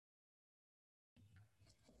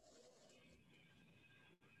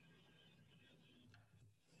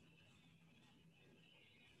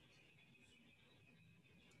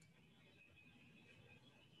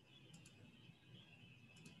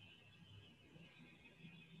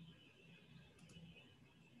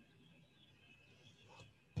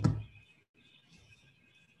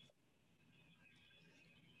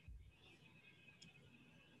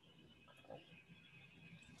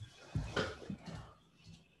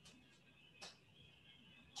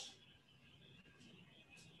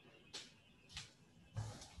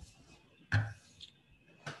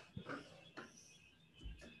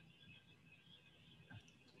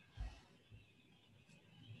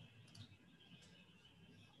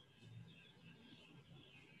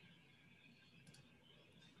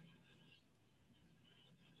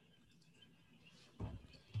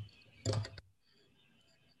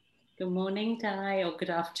Good morning, Di, or good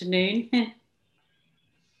afternoon.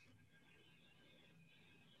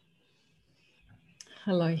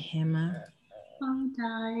 Hello, Hema. Hi,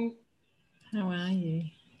 Di. How are you?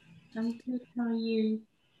 I'm good. How are you?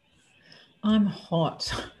 I'm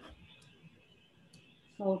hot.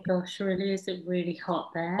 Oh gosh, really? Is it really hot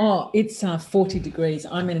there? Oh, it's 40 degrees.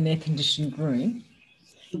 I'm in an air-conditioned room,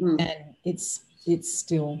 and it's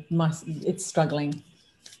still it's struggling.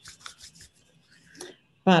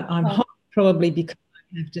 But I'm hot probably because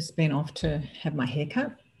I've just been off to have my hair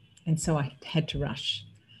cut, and so I had to rush.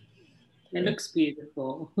 It looks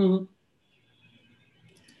beautiful.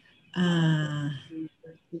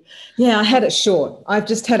 Yeah, I had it short. I've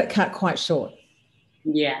just had it cut quite short.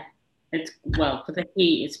 Yeah, it's for the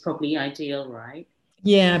heat, it's probably ideal, right?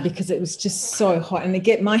 Yeah, because it was just so hot,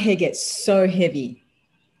 and my hair gets so heavy.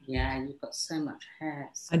 Yeah, you've got so much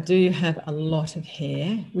hair. I do have a lot of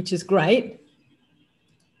hair, which is great.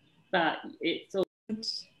 But it's all.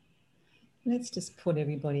 Let's just put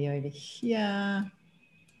everybody over here.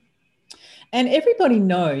 And everybody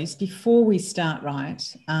knows before we start, right?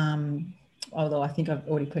 Although I think I've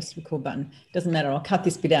already pressed the record button. Doesn't matter. I'll cut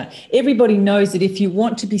this bit out. Everybody knows that if you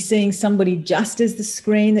want to be seeing somebody just as the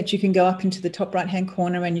screen, that you can go up into the top right-hand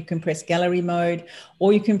corner and you can press gallery mode,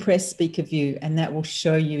 or you can press speaker view, and that will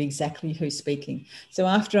show you exactly who's speaking. So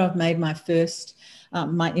after I've made my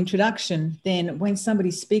introduction, then when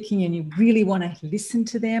somebody's speaking and you really want to listen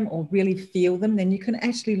to them or really feel them, then you can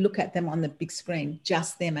actually look at them on the big screen,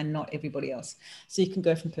 just them and not everybody else. So you can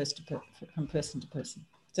go from person to person.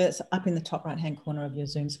 So that's up in the top right-hand corner of your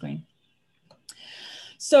Zoom screen.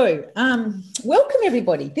 So welcome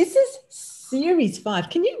everybody. This is Series 5.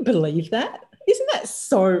 Can you believe that? Isn't that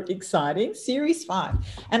so exciting? Series 5.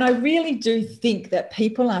 And I really do think that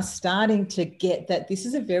people are starting to get that this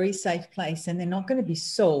is a very safe place and they're not going to be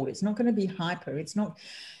sold. It's not going to be hyper. It's not,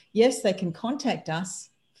 yes, they can contact us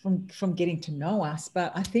from getting to know us,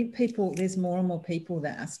 but I think there's more and more people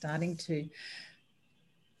that are starting to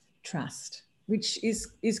trust, which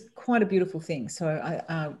is quite a beautiful thing. So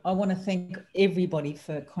I want to thank everybody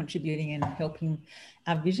for contributing and helping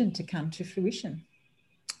our vision to come to fruition.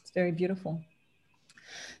 It's very beautiful.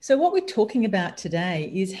 So what we're talking about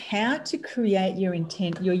today is how to create your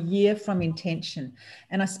year from intention.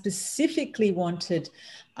 And I specifically wanted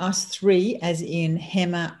us three, as in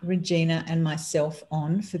Hema, Regina, and myself,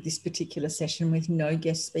 on for this particular session with no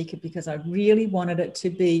guest speaker, because I really wanted it to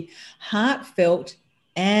be heartfelt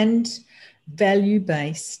and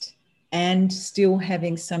value-based and still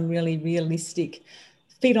having some really realistic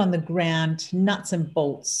feet on the ground, nuts and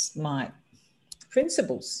bolts like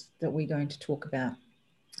principles that we're going to talk about.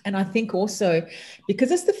 And I think also because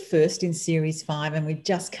it's the first in Series 5 and we're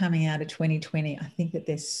just coming out of 2020, I think that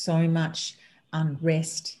there's so much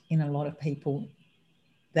unrest in a lot of people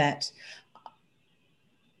that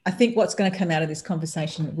I think what's going to come out of this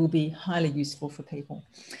conversation will be highly useful for people.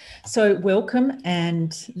 So welcome,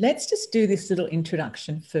 and let's just do this little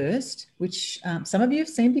introduction first, which some of you have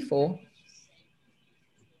seen before.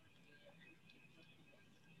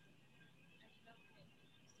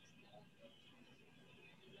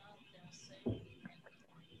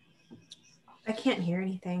 I can't hear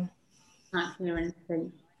anything. Can't hear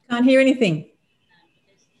anything. Can't hear anything.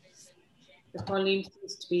 The volume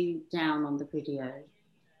seems to be down on the video.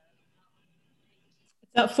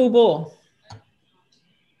 It's up full bore.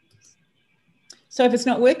 So if it's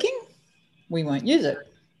not working, we won't use it.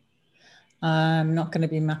 I'm not going to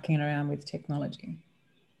be mucking around with technology.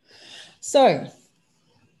 So,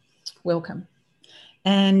 welcome.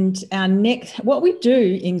 And what we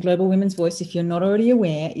do in Global Women's Voice, if you're not already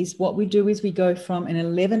aware, is we go from an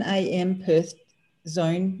 11 a.m. Perth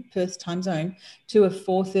time zone to a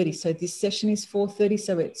 4:30. So this session is 4:30,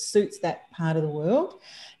 so it suits that part of the world,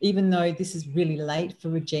 even though this is really late for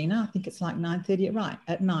Regina. I think it's like 9:30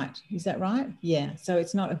 at night. Is that right? Yeah. So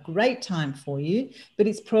it's not a great time for you, but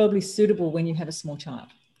it's probably suitable when you have a small child.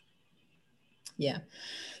 Yeah.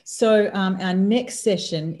 So our next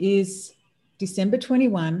session is December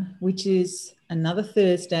 21, which is another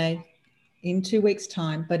Thursday in 2 weeks'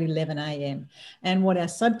 time, but 11 a.m. And what our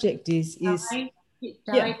subject is January?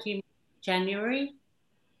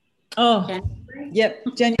 Oh, January? Yep,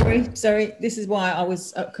 January. Sorry, this is why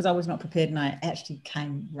because I was not prepared and I actually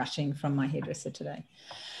came rushing from my hairdresser today.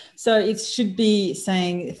 So it should be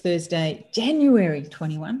saying Thursday, January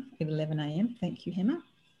 21 at 11 a.m. Thank you, Hema.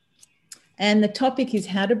 And the topic is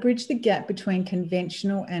how to bridge the gap between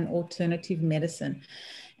conventional and alternative medicine.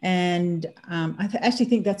 And I actually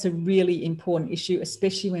think that's a really important issue,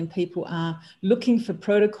 especially when people are looking for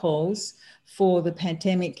protocols for the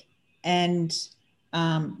pandemic and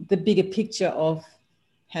the bigger picture of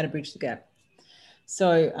how to bridge the gap.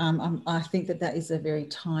 So I think that is a very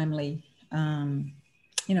timely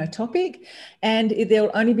topic, and there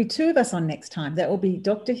will only be 2 of us on next time. That will be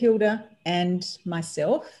Dr. Hilda and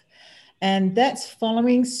myself, and that's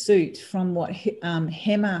following suit from what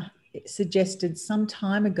Hema suggested some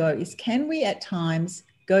time ago, is can we at times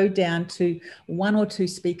go down to 1 or 2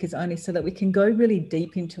 speakers only, so that we can go really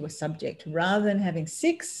deep into a subject rather than having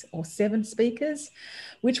 6 or 7 speakers,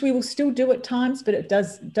 which we will still do at times, but it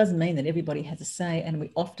doesn't mean that everybody has a say, and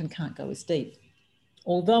we often can't go as deep.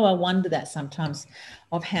 Although I wonder that sometimes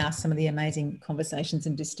of how some of the amazing conversations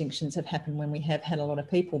and distinctions have happened when we have had a lot of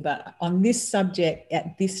people. But on this subject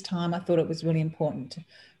at this time, I thought it was really important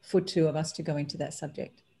for 2 of us to go into that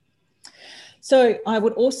subject. So I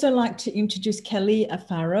would also like to introduce Kelly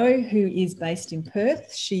Afaro, who is based in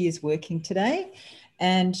Perth. She is working today,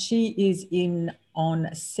 and she is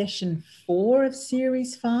on session 4 of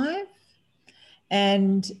series 5.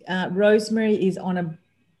 And Rosemary is on a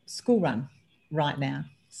school run right now.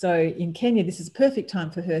 So in Kenya, this is a perfect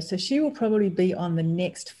time for her. So she will probably be on the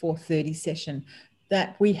next 4:30 session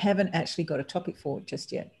that we haven't actually got a topic for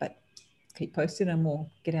just yet, but keep posted and we'll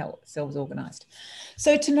get ourselves organised.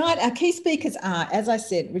 So tonight, our key speakers are, as I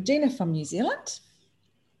said, Regina from New Zealand,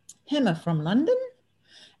 Hema from London,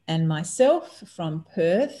 and myself from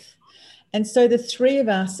Perth. And so the 3 of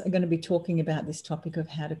us are going to be talking about this topic of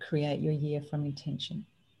how to create your year from intention.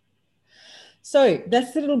 So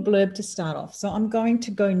that's the little blurb to start off. So I'm going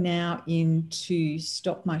to go now into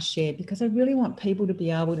stop my share, because I really want people to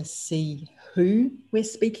be able to see who we're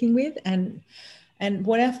speaking with, and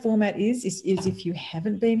what our format is if you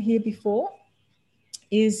haven't been here before,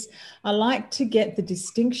 is I like to get the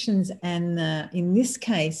distinctions and in this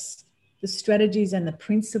case, the strategies and the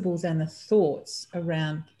principles and the thoughts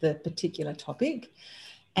around the particular topic,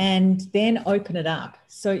 and then open it up.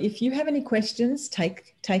 So if you have any questions,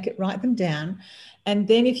 take it, write them down. And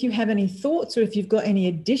then if you have any thoughts or if you've got any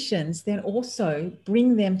additions, then also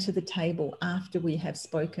bring them to the table after we have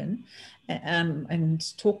spoken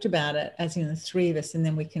and talked about it, as in the 3 of us, and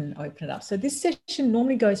then we can open it up. So this session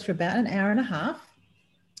normally goes for about an hour and a half.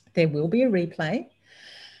 There will be a replay.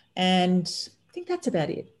 And I think that's about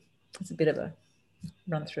it. It's a bit of a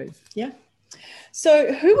run through. Yeah.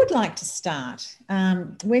 So who would like to start?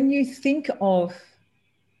 When you think of,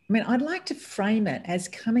 I'd like to frame it as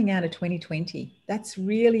coming out of 2020. That's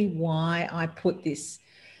really why I put this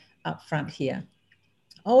up front here.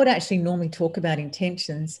 I would actually normally talk about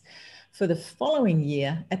intentions for the following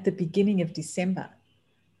year at the beginning of December.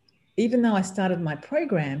 Even though I started my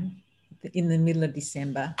program in the middle of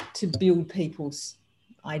December to build people's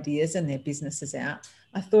ideas and their businesses out,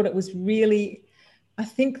 I thought it was really, I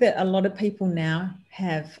think that a lot of people now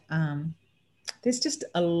have, there's just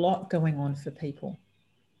a lot going on for people.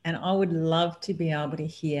 And I would love to be able to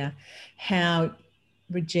hear how,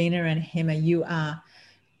 Regina and Hema, you are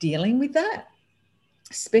dealing with that.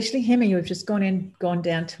 Especially Hema, you have just gone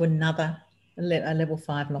down to a level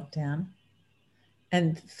 5 lockdown.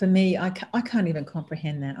 And for me, I can't even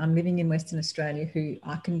comprehend that. I'm living in Western Australia, who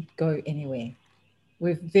I can go anywhere.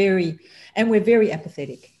 We're very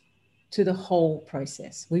apathetic to the whole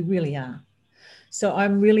process. We really are. So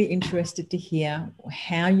I'm really interested to hear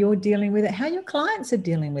how you're dealing with it, how your clients are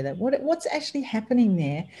dealing with it, what's actually happening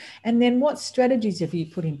there, and then what strategies have you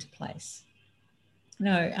put into place?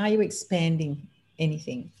 Are you expanding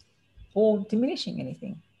anything or diminishing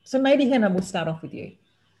anything? So maybe Hema, we'll start off with you.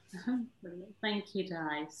 Thank you,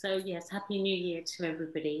 Di. So yes, Happy New Year to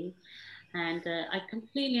everybody. And I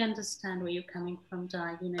completely understand where you're coming from,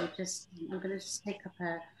 Di. I'm going to just take up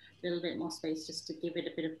a little bit more space just to give it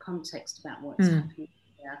a bit of context about what's happening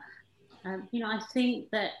here. I think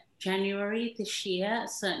that January this year,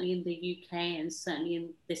 certainly in the UK and certainly in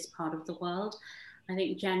this part of the world, I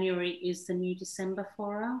think January is the new December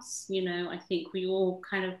for us. I think we all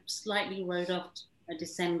kind of slightly rode off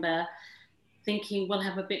December thinking we'll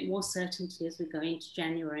have a bit more certainty as we go into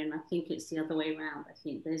January. And I think it's the other way around. I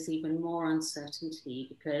think there's even more uncertainty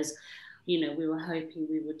because, we were hoping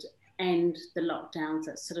we would end the lockdowns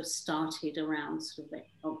that sort of started around sort of like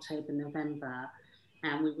October, November,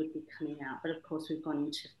 and we would be coming out. But of course, we've gone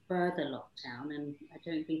into further lockdown, and I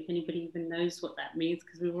don't think anybody even knows what that means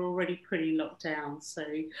because we were already pretty locked down. So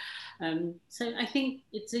I think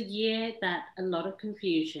it's a year that a lot of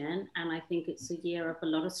confusion, and I think it's a year of a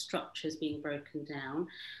lot of structures being broken down,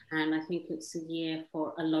 and I think it's a year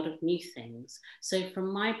for a lot of new things. So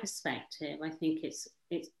from my perspective, I think it's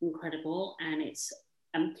incredible, and it's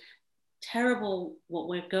terrible what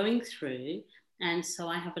we're going through. And so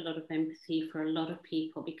I have a lot of empathy for a lot of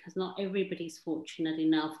people because not everybody's fortunate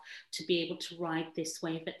enough to be able to ride this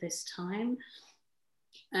wave at this time.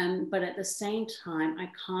 But at the same time, I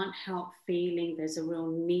can't help feeling there's a real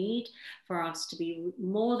need for us to be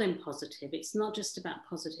more than positive. It's not just about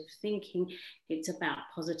positive thinking, it's about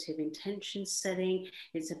positive intention setting,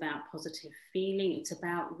 it's about positive feeling, it's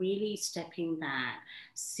about really stepping back,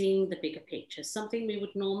 seeing the bigger picture. Something we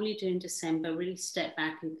would normally do in December, really step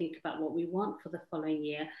back and think about what we want for the following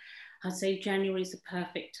year. I'd say January is a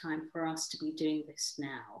perfect time for us to be doing this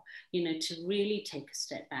now, to really take a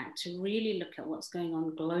step back, to really look at what's going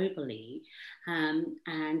on globally,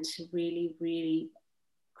 and to really, really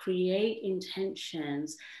create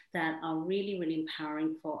intentions that are really, really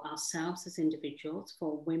empowering for ourselves as individuals,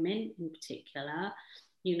 for women in particular,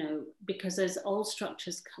 because as old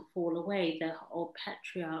structures fall away, the old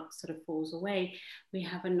patriarch sort of falls away, we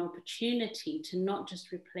have an opportunity to not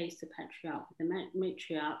just replace the patriarch with the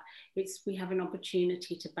matriarch. We have an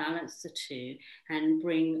opportunity to balance the two and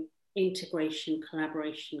bring integration,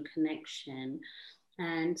 collaboration, connection.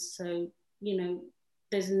 And so,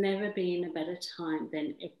 there's never been a better time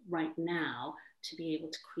than right now to be able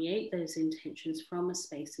to create those intentions from a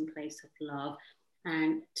space and place of love,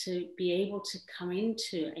 and to be able to come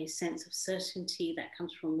into a sense of certainty that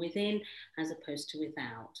comes from within as opposed to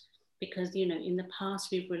without. Because, in the past,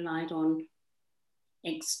 we've relied on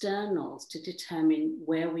externals to determine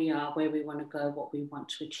where we are, where we want to go, what we want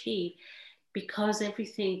to achieve. Because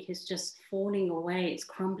everything is just falling away, it's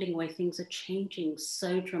crumbling away, things are changing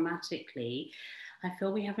so dramatically. I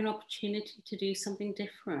feel we have an opportunity to do something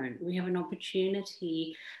different. We have an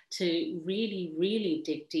opportunity to really, really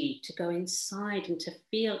dig deep, to go inside and to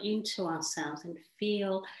feel into ourselves and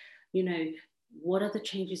feel, what are the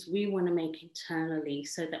changes we want to make internally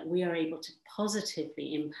so that we are able to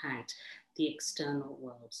positively impact the external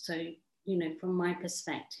world. So, from my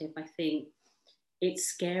perspective, I think it's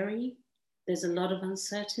scary. There's a lot of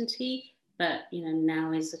uncertainty, but,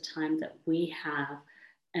 now is the time that we have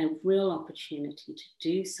a real opportunity to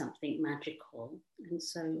do something magical. And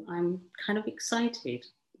so I'm kind of excited.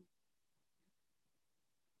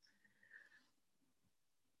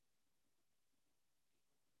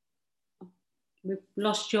 We've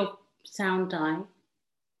lost your sound, Di.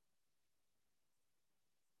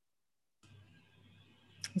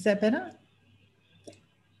 Is that better?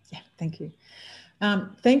 Yeah, thank you.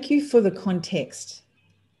 Thank you for the context.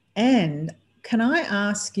 And can I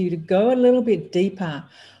ask you to go a little bit deeper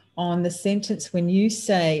on the sentence when you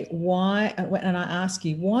say why, and I ask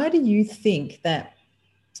you, why do you think that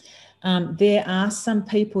there are some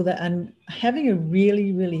people that are having a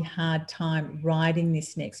really, really hard time riding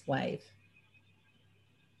this next wave?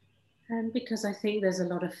 Because I think there's a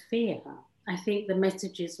lot of fear. I think the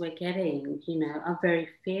messages we're getting, are very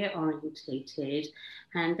fear orientated,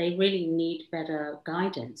 and they really need better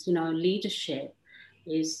guidance. Leadership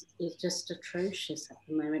is just atrocious at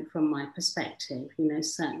the moment from my perspective,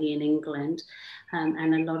 certainly in England,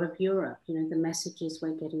 and a lot of Europe. The messages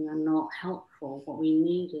we're getting are not helpful. What we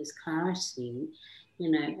need is clarity,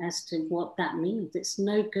 as to what that means. It's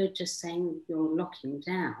no good just saying you're locking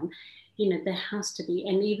down. There has to be,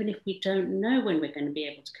 and even if we don't know when we're going to be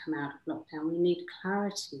able to come out of lockdown, we need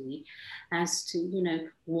clarity as to,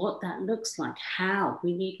 what that looks like, how.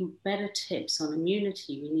 We need better tips on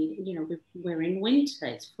immunity. We need, we're in winter,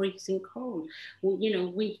 it's freezing cold.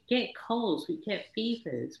 We get colds, we get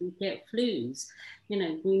fevers, we get flus. We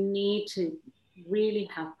need to really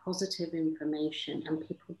have positive information, and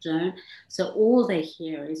people don't. So all they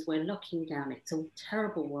hear is we're locking down, it's a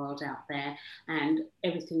terrible world out there, and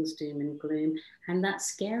everything's doom and gloom, and that's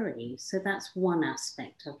scary. So that's one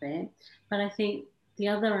aspect of it. But I think the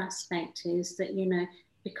other aspect is that,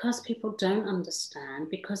 because people don't understand,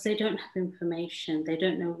 because they don't have information, they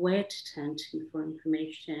don't know where to turn to for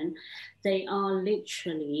information, they are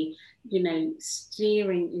literally,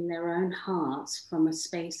 steering in their own hearts from a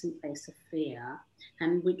space and place of fear,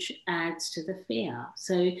 and which adds to the fear.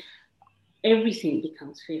 So everything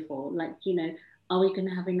becomes fearful. Like, are we going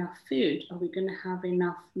to have enough food? Are we going to have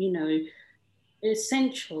enough,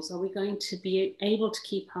 essentials? Are we going to be able to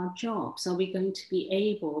keep our jobs? Are we going to be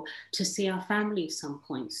able to see our family some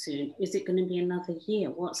point soon? Is it going to be another year?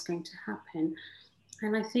 What's going to happen?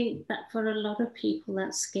 And I think that for a lot of people,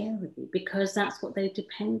 that's scary, because that's what they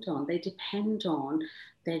depend on. They depend on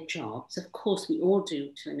their jobs. Of course, we all do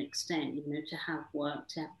to an extent, to have work,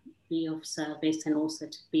 to be of service, and also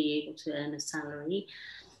to be able to earn a salary.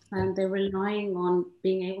 And they're relying on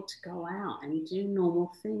being able to go out and do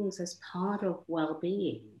normal things as part of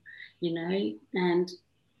well-being, and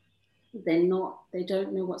they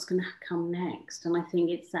don't know what's going to come next. And I think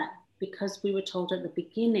it's that, because we were told at the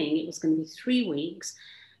beginning it was going to be 3 weeks,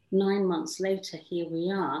 9 months later, here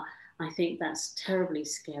we are. I think that's terribly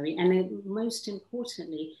scary. And most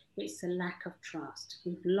importantly, it's a lack of trust.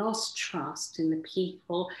 We've lost trust in the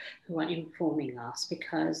people who are informing us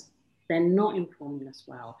because they're not informing us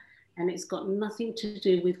well. And it's got nothing to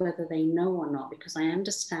do with whether they know or not, because I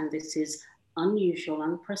understand this is unusual,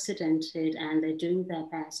 unprecedented, and they're doing their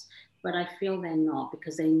best. But I feel they're not,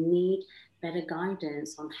 because they need better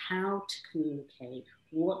guidance on how to communicate,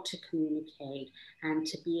 what to communicate, and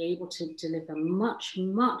to be able to deliver much,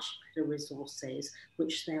 much better resources,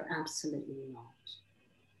 which they're absolutely not.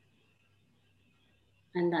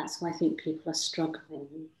 And that's why I think people are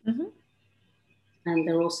struggling. Mm-hmm. And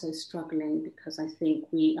they're also struggling because I think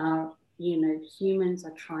we are, humans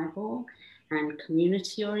are tribal and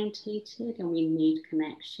community orientated, and we need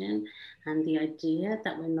connection. And the idea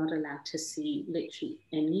that we're not allowed to see literally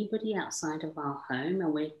anybody outside of our home,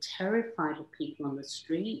 and we're terrified of people on the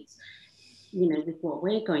streets, with what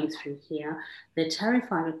we're going through here, they're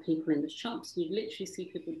terrified of people in the shops. You literally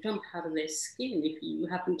see people jump out of their skin if you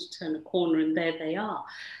happen to turn a corner and there they are.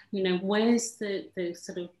 Where's the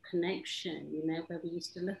sort of connection, where we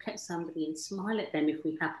used to look at somebody and smile at them if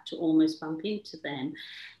we happen to almost bump into them.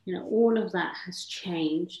 All of that has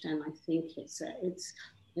changed, and I think it's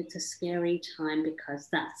a scary time because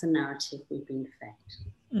that's the narrative we've been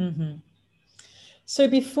fed. Mm-hmm. So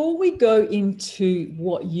before we go into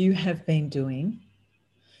what you have been doing,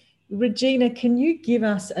 Regina, can you give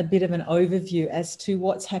us a bit of an overview as to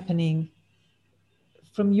what's happening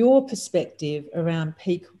from your perspective around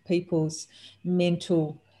people's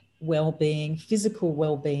mental well-being, physical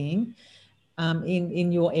well-being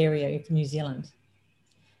in your area of New Zealand?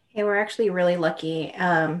 Yeah, we're actually really lucky.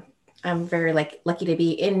 I'm very lucky to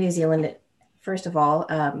be in New Zealand, first of all.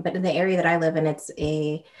 But in the area that I live in, it's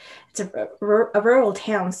a rural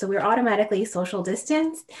town, so we're automatically social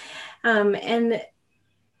distanced. And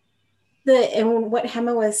what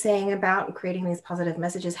Hema was saying about creating these positive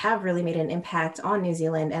messages have really made an impact on New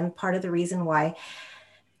Zealand, and part of the reason why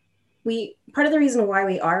we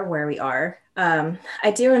are where we are.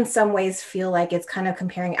 I do in some ways feel like it's kind of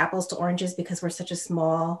comparing apples to oranges because we're such a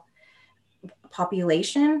small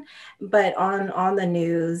population, but on the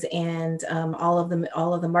news and all of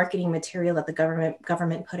the marketing material that the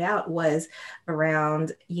government put out was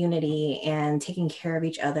around unity and taking care of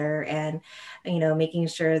each other, and making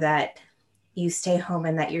sure that you stay home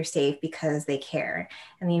and that you're safe because they care.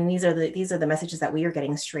 I mean, these are the messages that we are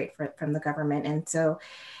getting straight from the government, and so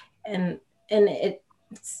and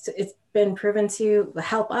it's been proven to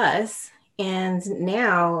help us. And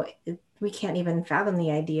now we can't even fathom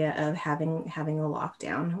the idea of having a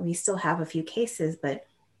lockdown. We still have a few cases, but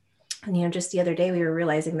just the other day we were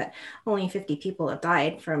realizing that only 50 people have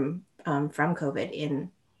died from COVID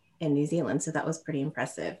in New Zealand. So that was pretty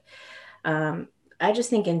impressive. I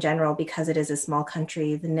just think in general, because it is a small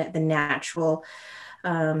country, the natural,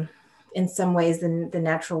 in some ways, the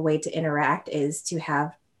natural way to interact is to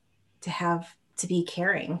be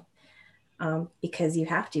caring, because you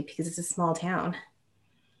have to, because it's a small town.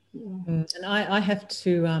 And I have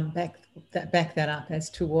to back that up as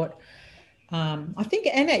to what I think.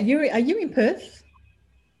 Annette, are you in Perth?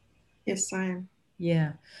 Yes, I am.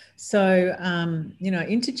 Yeah. So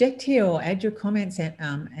interject here or add your comments,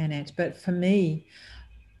 Annette. But for me,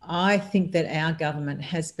 I think that our government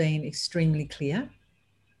has been extremely clear,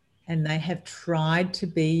 and they have tried to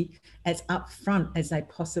be as upfront as they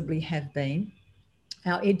possibly have been.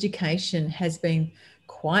 Our education has been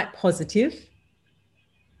quite positive,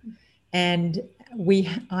 and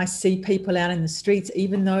I see people out in the streets,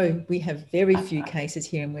 even though we have very few cases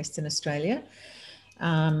here in Western Australia,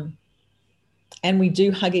 and we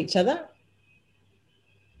do hug each other,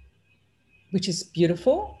 which is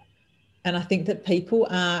beautiful. And I think that people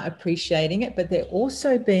are appreciating it, but they're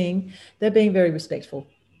also being very respectful.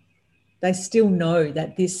 They still know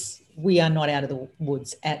that we are not out of the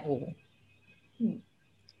woods at all.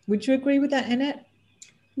 Would you agree with that, Annette?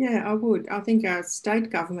 Yeah, I would. I think our state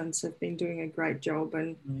governments have been doing a great job.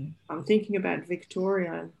 And I'm thinking about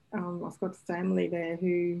Victoria. I've got family there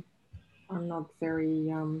who are not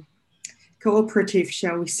very cooperative,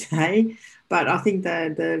 shall we say. But I think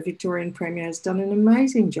the Victorian Premier has done an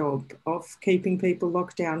amazing job of keeping people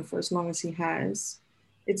locked down for as long as he has.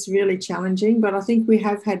 It's really challenging, but I think we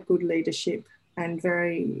have had good leadership and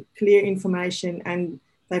very clear information, and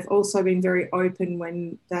they've also been very open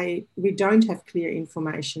when we don't have clear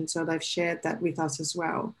information, so they've shared that with us as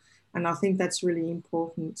well. And I think that's really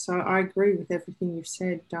important. So I agree with everything you've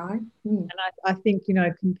said, Di. And I think,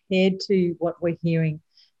 compared to what we're hearing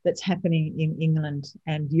that's happening in England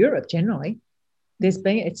and Europe generally,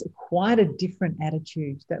 it's quite a different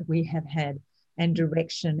attitude that we have had, and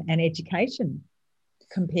direction and education.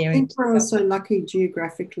 comparing think to we're also lucky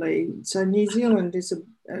geographically. So New Zealand is a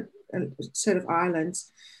set of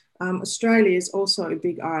islands. Australia is also a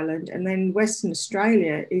big island, and then Western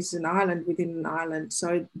Australia is an island within an island.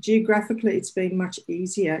 So geographically, it's been much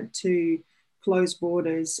easier to close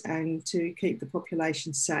borders and to keep the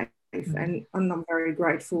population safe. And I'm very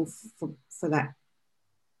grateful for that.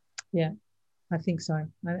 Yeah, I think so.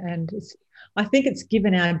 And I think it's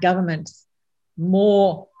given our government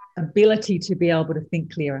more ability to be able to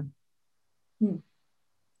think clearer. Yeah.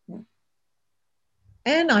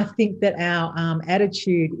 And I think that our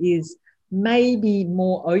attitude is maybe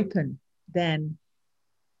more open than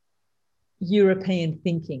European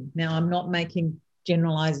thinking. Now, I'm not making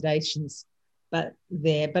generalizations, but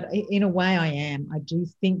in a way I am. I do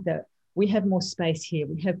think that we have more space here.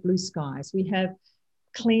 We have blue skies. We have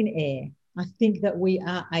clean air. I think that we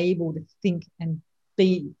are able to think and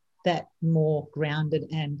be that more grounded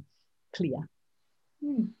and clear.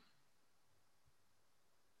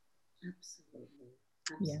 Absolutely.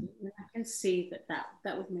 Yeah. I can see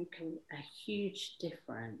that would make a huge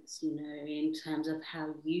difference, you know, in terms of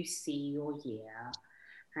how you see your year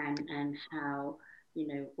and how, you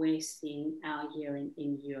know, we're seeing our year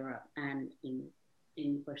in Europe and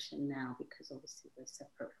in Britain now, because obviously we're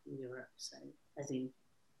separate from Europe. So as in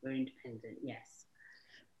we're independent, yes.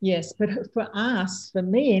 Yes, but for us, for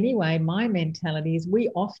me anyway, my mentality is we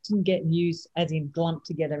often get news as in lumped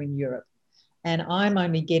together in Europe. And I'm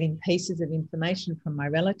only getting pieces of information from my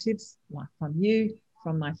relatives, like from you,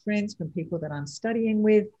 from my friends, from people that I'm studying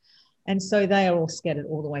with. And so they are all scattered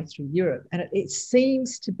all the way through Europe. And it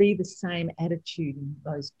seems to be the same attitude in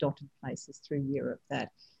those dotted places through Europe,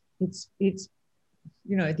 that it's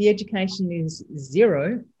you know, the education is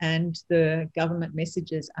zero and the government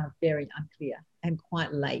messages are very unclear and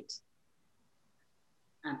quite late.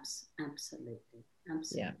 Absolutely.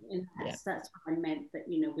 Yeah. And that's what I meant, that,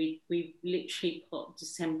 you know, we literally put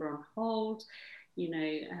December on hold, you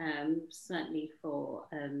know, certainly for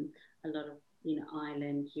a lot of, you know,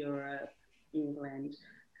 Ireland, Europe, England,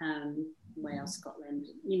 Wales, Scotland,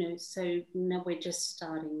 you know, so now we're just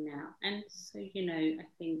starting now. And so, you know, I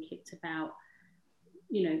think it's about,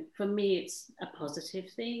 you know, for me, it's a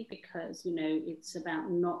positive thing, because, you know, it's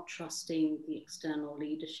about not trusting the external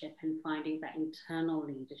leadership and finding that internal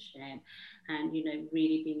leadership, and, you know,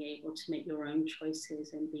 really being able to make your own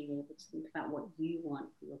choices and being able to think about what you want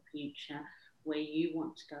for your future, where you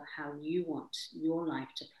want to go, how you want your life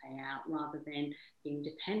to play out, rather than being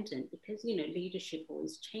dependent, because, you know, leadership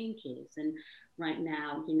always changes. And right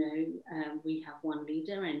now, you know, we have one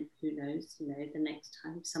leader, and who knows, you know, the next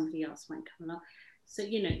time somebody else might come along. So,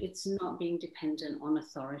 you know, it's not being dependent on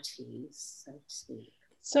authorities, so to speak.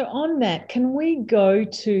 So on that, can we go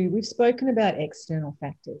to, we've spoken about external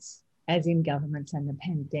factors, as in governments and the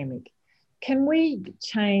pandemic. Can we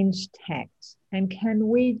change tact, and can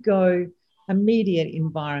we go immediate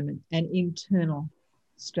environment and internal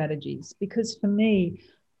strategies? Because for me,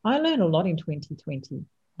 I learned a lot in 2020,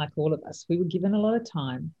 like all of us. We were given a lot of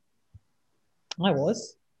time. I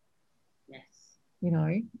was. Yes. You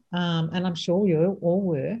know, and I'm sure you all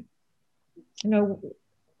were. You know,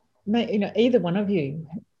 either one of you,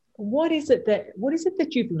 what is it that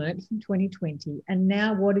you've learned from 2020, and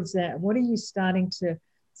now what are you starting to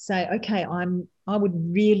say, okay, I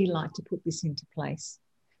would really like to put this into place?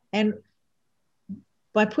 And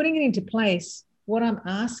by putting it into place, what I'm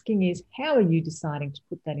asking is, how are you deciding to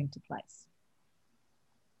put that into place?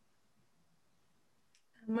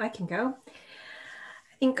 I can go.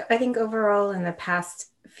 I think overall in the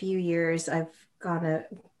past few years, I've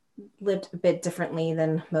lived a bit differently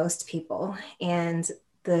than most people. And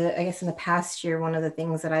I guess in the past year, one of the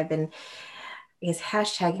things that I've been, I guess,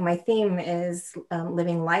 hashtagging my theme is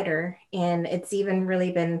living lighter. And it's even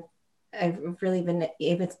really been, I've really been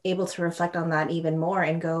able to reflect on that even more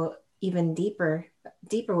and go even deeper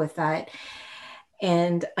with that.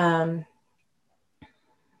 And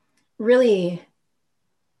really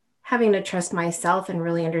having to trust myself and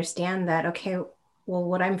really understand that, okay, well,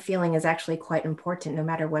 what I'm feeling is actually quite important, no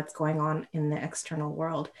matter what's going on in the external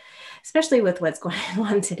world, especially with what's going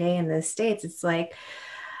on today in the States. It's like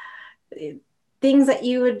things that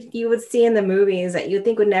you would see in the movies that you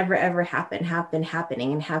think would never ever happening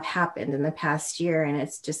and have happened in the past year. And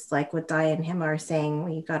it's just like what Di and him are saying,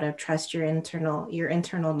 well, you got to trust your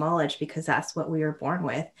internal knowledge, because that's what we were born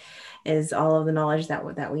with, is all of the knowledge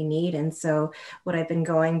that we need. And so what I've been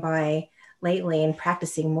going by lately and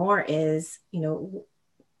practicing more is, you know,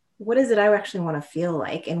 what is it I actually want to feel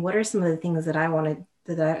like? And what are some of the things that I want to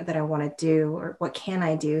that I want to do, or what can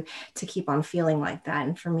I do to keep on feeling like that?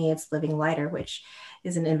 And for me, it's living lighter, which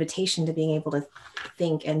is an invitation to being able to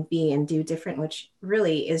think and be and do different, which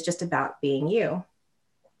really is just about being you.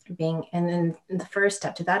 And then the first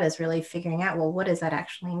step to that is really figuring out, well, what does that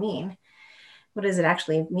actually mean? What does it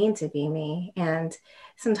actually mean to be me? And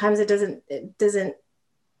sometimes you're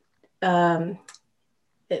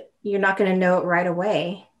not going to know it right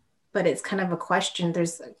away, but it's kind of a question.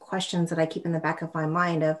 There's questions that I keep in the back of my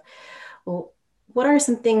mind of, well, what are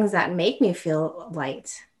some things that make me feel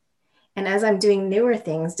light? And as I'm doing newer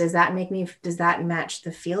things, does that match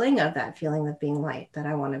the feeling of being light that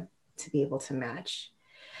I want to be able to match?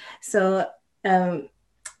 So, in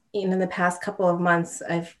the past couple of months,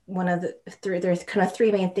 there's kind of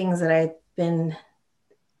three main things that I've been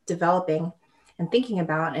developing and thinking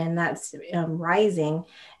about, and that's rising,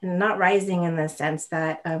 and not rising in the sense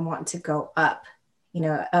that I want to go up,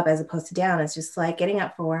 up as opposed to down. It's just like getting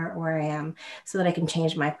up for where I am so that I can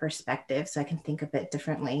change my perspective, so I can think a bit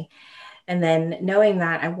differently. And then knowing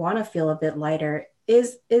that I want to feel a bit lighter,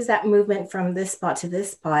 is that movement from this spot to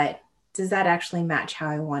this spot, does that actually match how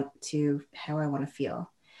I want to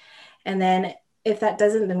feel? And then if that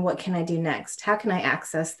doesn't, then what can I do next? How can I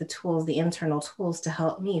access the tools, the internal tools, to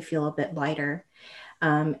help me feel a bit lighter?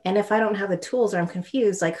 And if I don't have the tools, or I'm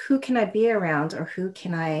confused, like, who can I be around, or who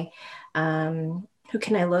can I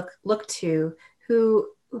look to, who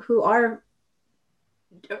are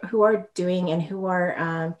doing and who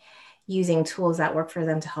are using tools that work for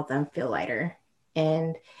them to help them feel lighter?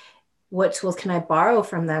 And what tools can I borrow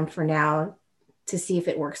from them for now to see if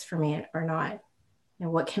it works for me or not?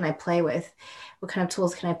 And what can I play with? What kind of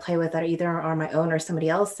tools can I play with that either are my own or somebody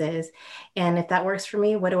else's? And if that works for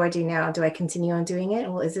me, what do I do now? Do I continue on doing it?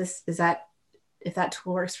 Well, if that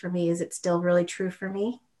tool works for me, is it still really true for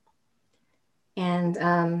me? And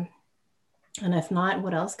if not,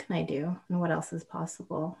 what else can I do? And what else is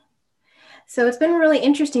possible? So it's been really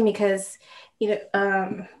interesting because,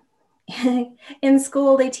 in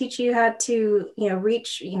school, they teach you how to,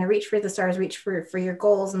 reach for the stars, reach for your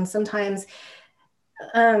goals. And sometimes,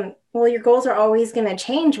 your goals are always going to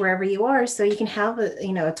change wherever you are. So you can have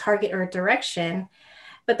a target or a direction,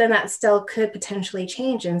 but then that still could potentially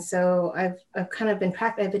change. And so I've been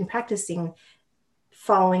practicing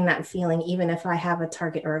following that feeling, even if I have a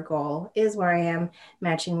target or a goal, is where I am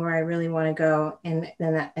matching where I really want to go, and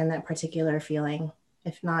then that particular feeling.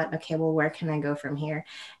 If not, okay, well, where can I go from here?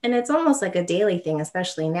 And it's almost like a daily thing,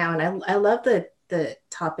 especially now. And I love the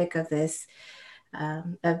topic of this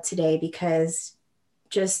of today, because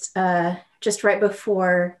just right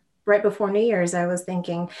before New Year's, I was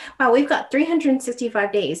thinking, wow, we've got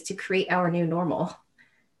 365 days to create our new normal.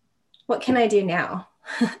 What can I do now?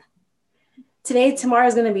 Tomorrow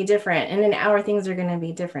is going to be different, and in an hour things are going to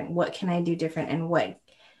be different. What can I do different, and what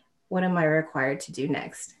am I required to do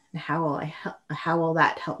next? And how will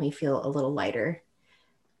that help me feel a little lighter?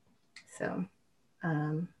 So,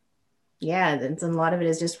 yeah, and a lot of it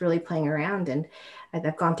is just really playing around. And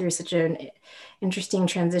I've gone through such an interesting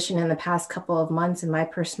transition in the past couple of months in my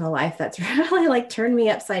personal life that's really like turned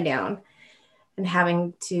me upside down, and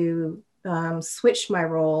having to switch my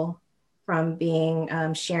role from being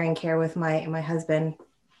sharing care with my husband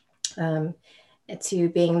to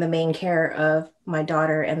being the main care of my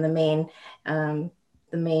daughter and the main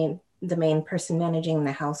person managing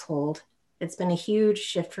the household. It's been a huge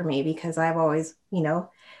shift for me, because I've always,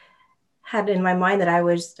 had in my mind that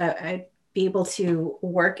I'd be able to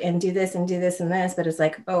work and do this and do this and this, but it's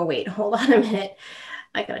like, oh wait, hold on a minute.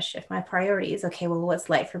 I gotta shift my priorities. Okay, well, what's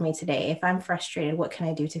light for me today? If I'm frustrated, what can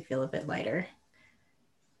I do to feel a bit lighter?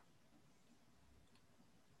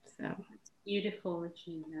 So it's beautiful,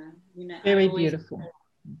 Regina. Very beautiful.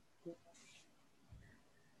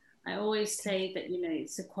 I always say that,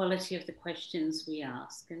 it's the quality of the questions we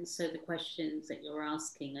ask. And so the questions that you're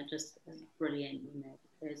asking are just brilliant,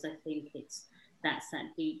 because I think that's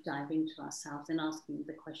that deep dive into ourselves and asking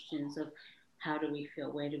the questions of how do we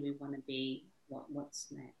feel, where do we want to be,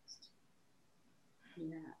 what's next.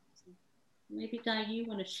 Yeah. So maybe, Di, you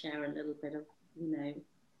want to share a little bit of,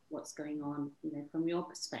 what's going on, from your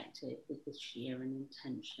perspective with this year and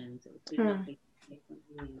intentions. It would be lovely to hear from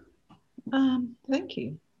you. Thank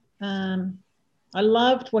you. I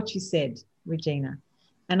loved what you said, Regina,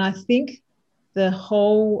 and I think the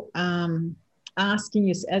whole asking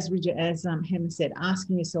you, as Hema said,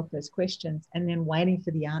 asking yourself those questions and then waiting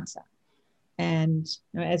for the answer. And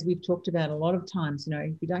as we've talked about a lot of times,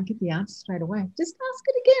 if you don't get the answer straight away, just ask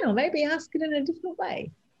it again, or maybe ask it in a different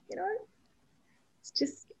way. It's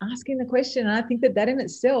just asking the question. And I think that in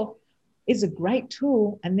itself is a great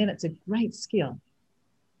tool, and then it's a great skill.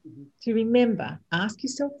 To remember, ask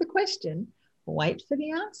yourself the question, wait for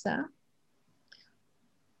the answer,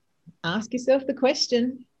 ask yourself the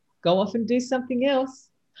question, go off and do something else,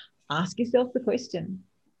 ask yourself the question.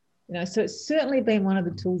 So it's certainly been one of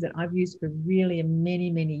the tools that I've used for really many,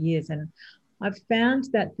 many years. And I've found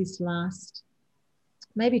that this last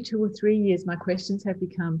maybe 2 or 3 years, my questions have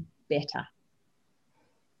become better.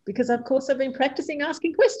 Because, of course, I've been practicing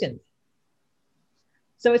asking questions.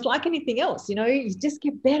 So it's like anything else, you just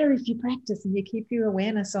get better if you practice and you keep your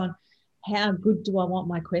awareness on how good do I want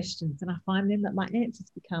my questions. And I find then that my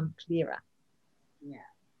answers become clearer.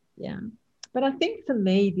 Yeah. But I think for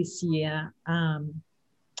me this year, I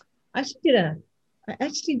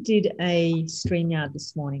actually did a StreamYard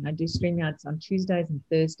this morning. I do StreamYards on Tuesdays and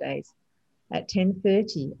Thursdays at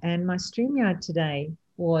 10:30. And my StreamYard today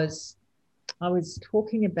I was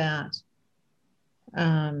talking about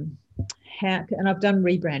and I've done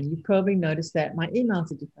rebranding. You've probably noticed that my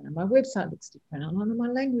emails are different and my website looks different and my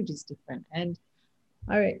language is different. And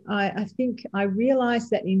I think I realized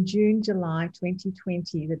that in June, July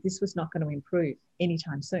 2020, that this was not going to improve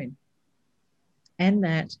anytime soon. And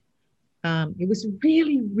that it was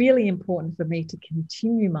really, really important for me to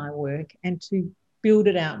continue my work and to build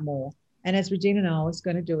it out more. And as Regina and I was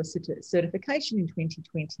going to do a certification in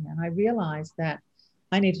 2020, and I realized that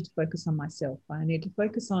I needed to focus on myself. I needed to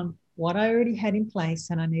focus on what I already had in place,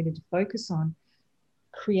 and I needed to focus on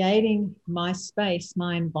creating my space,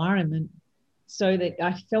 my environment, so that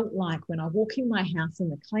I felt like when I walk in my house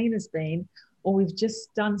and the cleaner's been, or we've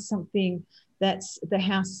just done something the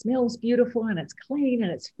house smells beautiful and it's clean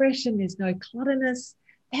and it's fresh and there's no clutterness.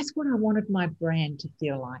 That's what I wanted my brand to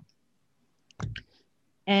feel like.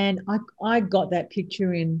 And I got that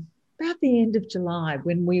picture in about the end of July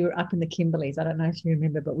when we were up in the Kimberleys. I don't know if you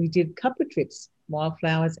remember, but we did a couple of trips,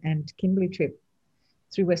 Wildflowers and Kimberley trip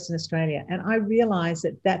through Western Australia. And I realized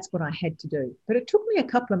that that's what I had to do. But it took me a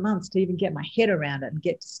couple of months to even get my head around it and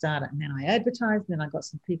get to start it. And then I advertised, and then I got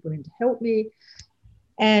some people in to help me.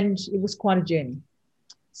 And it was quite a journey.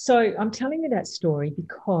 So I'm telling you that story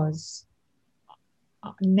because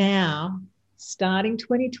now, starting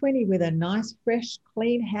 2020 with a nice, fresh,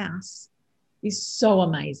 clean house is so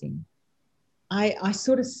amazing. I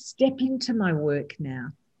sort of step into my work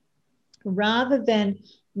now rather than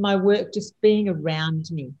my work just being around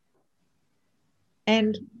me.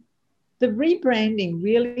 And the rebranding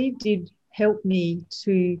really did help me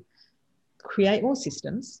to create more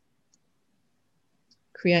systems,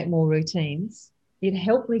 create more routines. It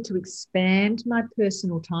helped me to expand my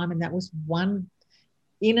personal time, and that was one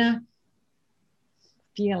inner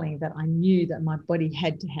feeling that I knew that my body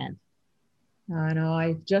had to have. I know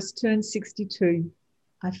I just turned 62.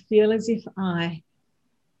 I feel as if I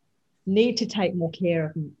need to take more care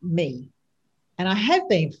of me. And I have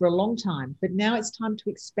been for a long time, but now it's time to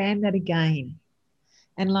expand that again.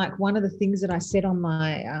 And like one of the things that I said on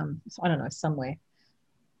my, I don't know, somewhere,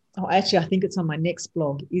 actually, I think it's on my next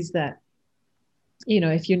blog, is that,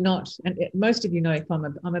 if you're not, and most of you know, if I'm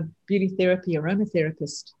a beauty therapy,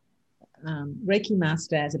 aromatherapist, Reiki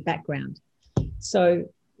master as a background. So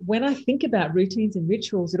when I think about routines and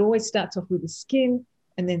rituals, it always starts off with the skin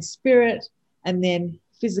and then spirit and then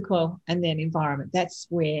physical and then environment. That's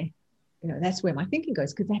where my thinking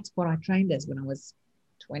goes, because that's what I trained as when I was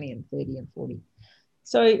 20 and 30 and 40.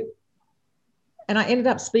 So, and I ended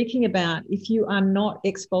up speaking about if you are not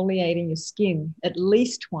exfoliating your skin at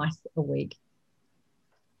least twice a week,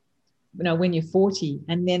 when you're 40,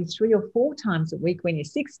 and then 3 or 4 times a week when you're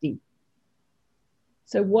 60.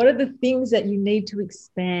 So what are the things that you need to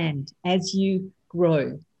expand as you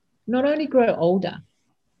grow? Not only grow older,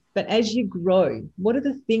 but as you grow, what are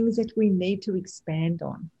the things that we need to expand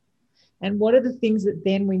on? And what are the things that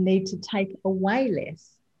then we need to take away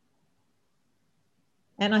less?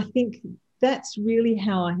 And I think that's really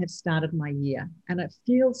how I have started my year. And it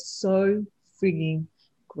feels so frigging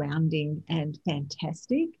grounding and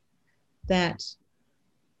fantastic that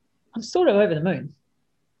I'm sort of over the moon.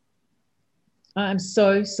 I'm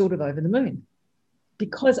so sort of over the moon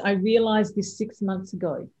because I realized this 6 months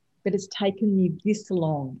ago, but it's taken me this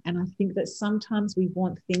long. And I think that sometimes we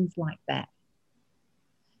want things like that.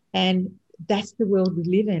 And that's the world we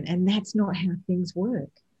live in. And that's not how things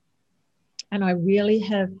work. And I really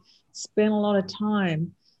have spent a lot of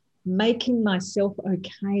time making myself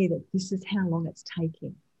okay that this is how long it's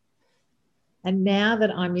taking. And now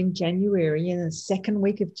that I'm in January, in the second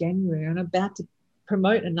week of January, I'm about to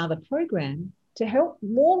promote another program to help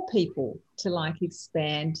more people to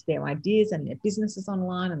expand their ideas and their businesses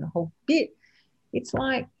online and the whole bit. It's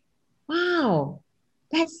like, wow,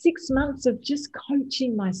 that's 6 months of just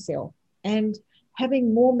coaching myself and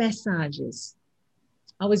having more massages,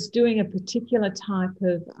 I was doing a particular type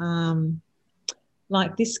of,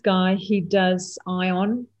 like this guy, he does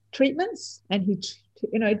ion treatments, and he,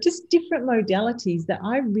 just different modalities that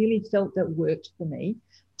I really felt that worked for me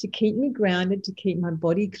to keep me grounded, to keep my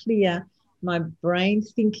body clear, my brain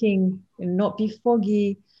thinking and not be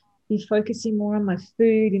foggy, be focusing more on my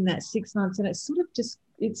food in that 6 months. And it's sort of just,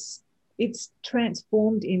 it's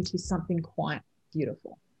transformed into something quite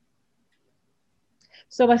beautiful.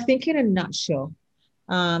 So I think in a nutshell,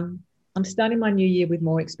 I'm starting my new year with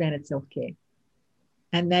more expanded self-care.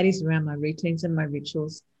 And that is around my routines and my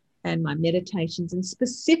rituals and my meditations, and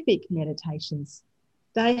specific meditations.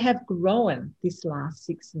 They have grown this last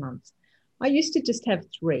 6 months. I used to just have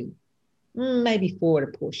 3, maybe 4 at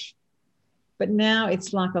a push. But now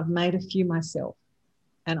it's like I've made a few myself.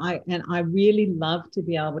 And I really love to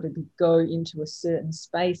be able to go into a certain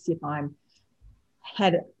space if I'm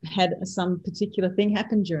had some particular thing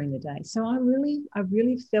happen during the day. So I really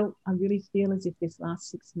feel as if this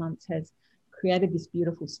last 6 months has created this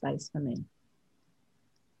beautiful space for me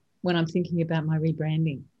when I'm thinking about my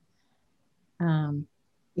rebranding.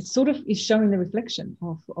 It sort of is showing the reflection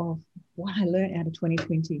of what I learned out of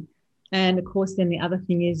 2020. And of course, then the other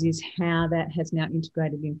thing is how that has now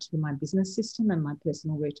integrated into my business system and my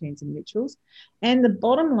personal routines and rituals. And the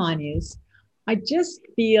bottom line is, I just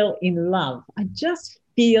feel in love. I just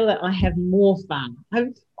feel that I have more fun.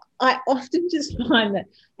 I often just find that,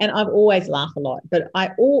 and I've always laughed a lot, but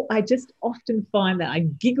I just often find that I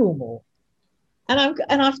giggle more. And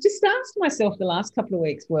I've just asked myself the last couple of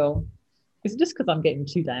weeks, well, is it just because I'm getting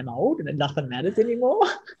too damn old and nothing matters anymore?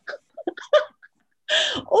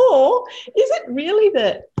 Or is it really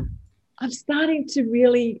that I'm starting to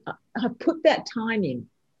really, I put that time in,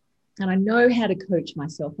 and I know how to coach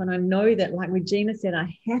myself. And I know that, like Regina said,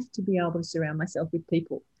 I have to be able to surround myself with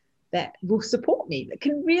people that will support me, that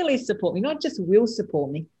can really support me, not just will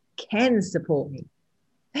support me, can support me.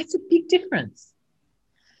 That's a big difference.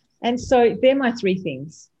 And so they're my 3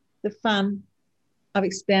 things. The fun, I've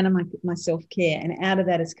expanded my self-care, and out of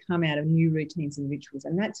that has come out of new routines and rituals.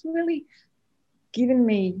 And that's really given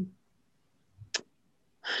me,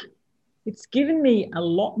 it's given me a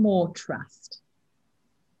lot more trust.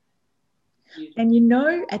 And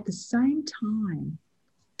at the same time,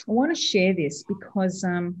 I want to share this because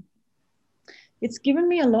it's given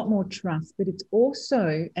me a lot more trust, but it's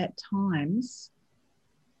also at times,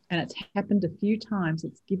 and it's happened a few times,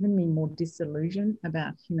 it's given me more disillusion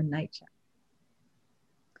about human nature.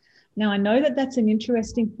 Now, I know that that's an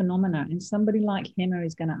interesting phenomenon, and somebody like Hema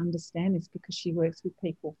is going to understand this because she works with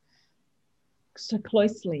people so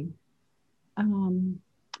closely.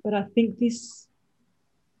 But I think this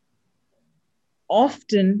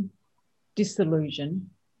often disillusion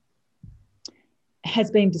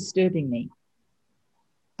has been disturbing me.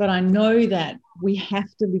 But I know that we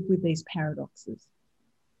have to live with these paradoxes.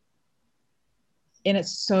 And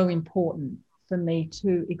it's so important for me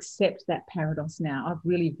to accept that paradox now. I've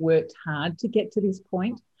really worked hard to get to this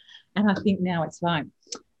point. And I think now it's like,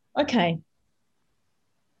 okay,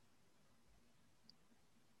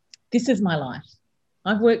 this is my life.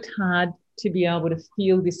 I've worked hard to be able to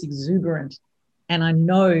feel this exuberant. And I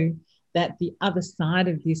know that the other side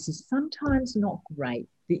of this is sometimes not great.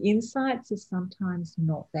 The insights are sometimes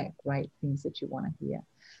not that great things that you want to hear.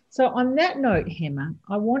 So on that note, Hema,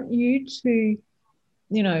 I want you to,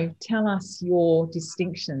 tell us your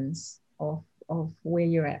distinctions of where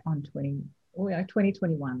you're at on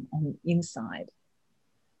 2021 on the inside.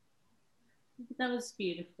 That was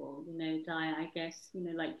beautiful, Di. I guess,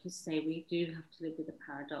 like you say, we do have to live with the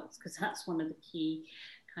paradox, because that's one of the key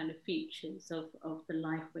kind of features of the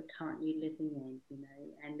life we're currently living in,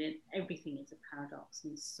 and everything is a paradox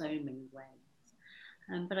in so many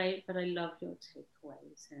ways. But I love your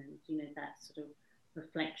takeaways, and that sort of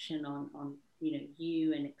reflection on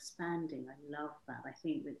you and expanding. I love that. I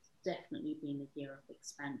think it's definitely been a year of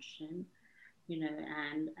expansion,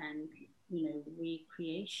 and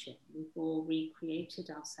recreation. We've all recreated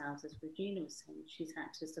ourselves, as Regina was saying. She's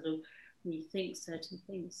had to sort of rethink certain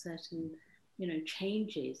things, certain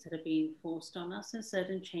changes that are being forced on us, and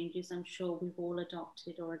certain changes I'm sure we've all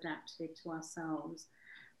adopted or adapted to ourselves.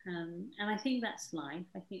 And I think that's life.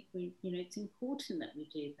 I think it's important that we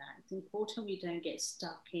do that. It's important we don't get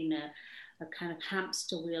stuck in a kind of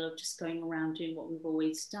hamster wheel of just going around doing what we've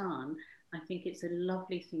always done. I think it's a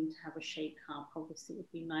lovely thing to have a shake up. Obviously, it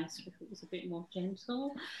would be nicer if it was a bit more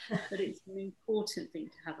gentle, but it's an important thing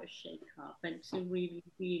to have a shake up and to really,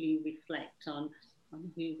 really reflect on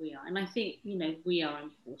who we are. And I think, we are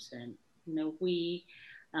important. We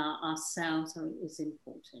ourselves is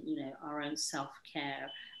important, you know, our own self-care,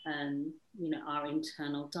 you know, our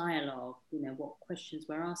internal dialogue, you know, what questions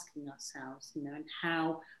we're asking ourselves, you know, and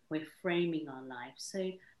how we're framing our life.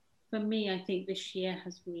 So for me, I think this year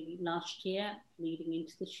has really, last year leading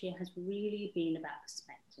into this year, has really been about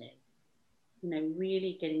perspective. You know,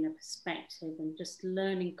 really getting a perspective and just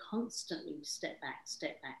learning constantly to step back,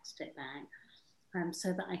 step back, step back,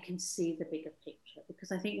 so that I can see the bigger picture.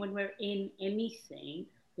 Because I think when we're in anything,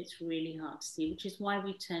 it's really hard to see, which is why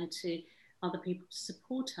we turn to other people to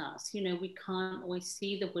support us. You know, we can't always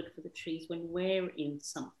see the wood for the trees when we're in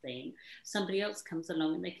something. Somebody else comes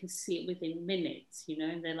along and they can see it within minutes, you know,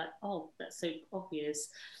 and they're like, oh, that's so obvious.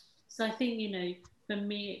 So I think, you know, for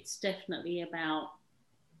me, it's definitely about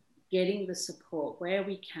getting the support where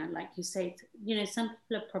we can. Like you say, you know, some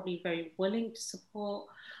people are probably very willing to support,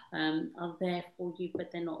 are there for you, but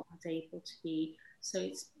they're not always able to be. So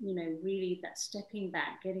it's, you know, really that stepping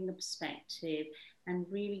back, getting a perspective, and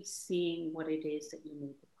really seeing what it is that you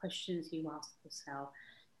need, the questions you ask yourself.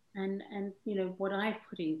 And you know, what I've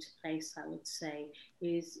put into place, I would say,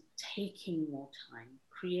 is taking more time,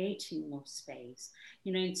 creating more space.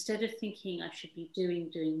 You know, instead of thinking I should be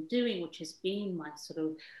doing, which has been my sort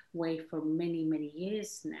of way for many, many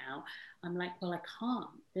years now, I'm like, well, I can't.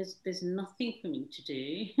 There's nothing for me to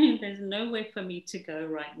do. There's nowhere for me to go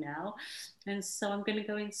right now. And so I'm going to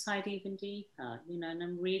go inside even deeper, you know, and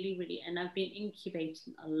I'm really, really, and I've been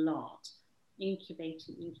incubating a lot,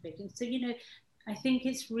 incubating. So, you know, I think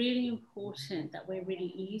it's really important that we're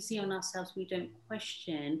really easy on ourselves. We don't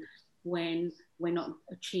question when we're not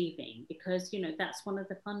achieving, because, you know, that's one of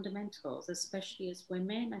the fundamentals, especially as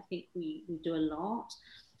women. I think we do a lot.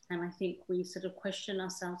 And I think we sort of question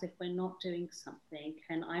ourselves if we're not doing something.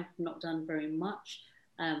 And I've not done very much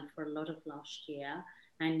for a lot of last year.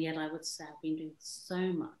 And yet I would say I've been doing so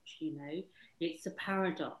much, you know. It's a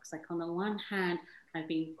paradox. Like on the one hand, I've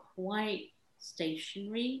been quite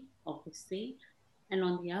stationary, obviously. And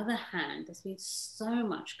on the other hand, there's been so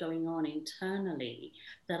much going on internally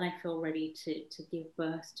that I feel ready to give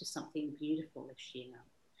birth to something beautiful this year.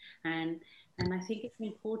 And and I think it's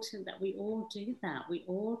important that we all do that. We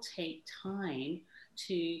all take time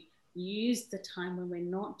to use the time when we're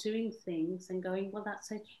not doing things and going, well,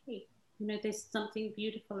 that's okay. You know, there's something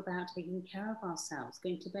beautiful about taking care of ourselves,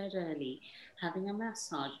 going to bed early, having a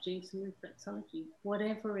massage, doing some reflexology,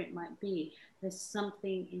 whatever it might be. There's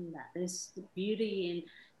something in that. There's beauty in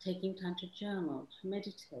taking time to journal, to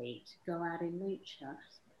meditate, to go out in nature,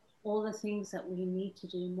 all the things that we need to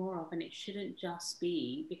do more of. And it shouldn't just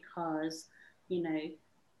be because, you know,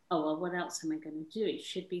 oh, well, what else am I going to do? It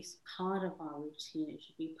should be part of our routine. It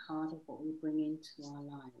should be part of what we bring into our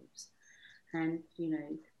lives. And, you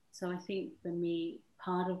know, so I think for me,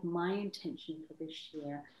 part of my intention for this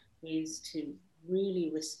year is to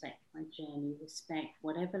really respect my journey, respect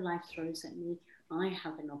whatever life throws at me. I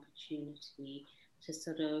have an opportunity to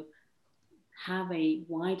sort of have a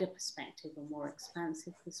wider perspective, a more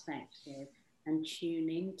expansive perspective, and tune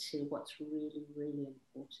into what's really, really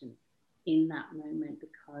important in that moment,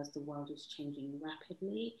 because the world is changing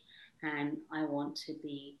rapidly and I want to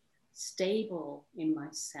be stable in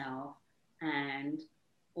myself and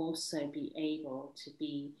also be able to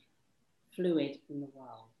be fluid in the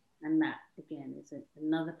world. And that, again, is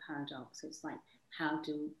another paradox. It's like, how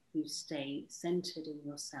do you stay centered in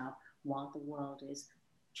yourself while the world is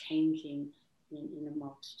changing in a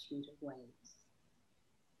multitude of ways?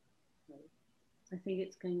 So I think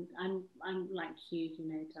it's going, I'm like you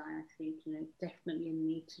know, Di, I think, you know, definitely a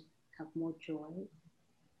need to have more joy,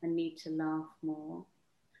 a need to laugh more.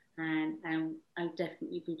 And I've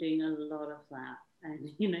definitely been doing a lot of that.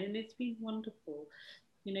 And, you know, and it's been wonderful,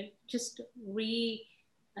 you know, just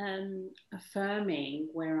affirming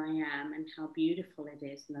where I am and how beautiful it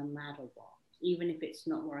is no matter what, even if it's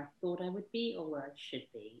not where I thought I would be or where I should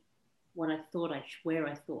be, where I thought I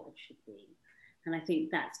should be. And I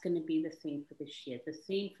think that's going to be the theme for this year. The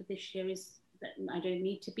theme for this year is that I don't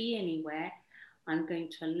need to be anywhere. I'm going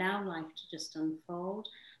to allow life to just unfold.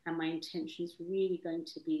 And my intention is really going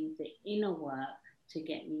to be the inner work to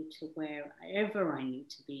get me to wherever I need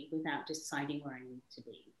to be without deciding where I need to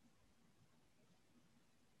be.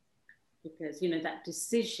 Because, you know, that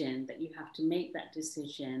decision that you have to make, that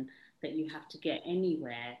decision that you have to get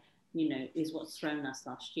anywhere, you know, is what's thrown us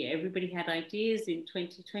last year. Everybody had ideas in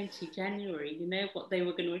 2020, January, you know, what they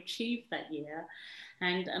were going to achieve that year.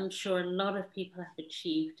 And I'm sure a lot of people have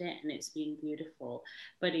achieved it and it's been beautiful.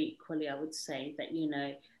 But equally, I would say that, you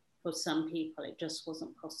know, for some people, it just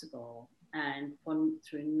wasn't possible. And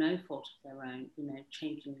through no fault of their own, you know,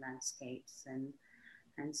 changing landscapes.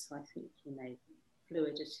 And so I think, you know,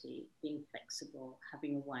 fluidity, being flexible,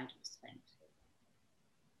 having a wide perspective.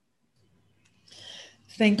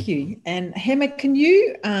 Thank you. And Hema, can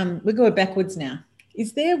you, we're going backwards now.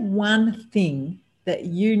 Is there one thing that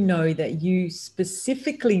you know that you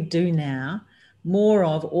specifically do now more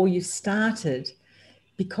of, or you started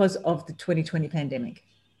because of the 2020 pandemic?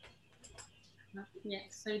 Yeah,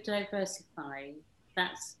 so diversify.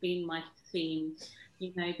 That's been my theme.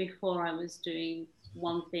 You know, before I was doing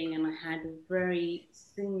one thing and I had a very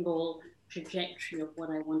single trajectory of what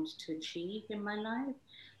I wanted to achieve in my life.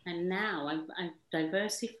 And now I've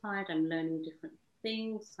diversified, I'm learning different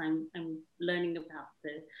things. I'm learning about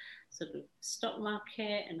the sort of stock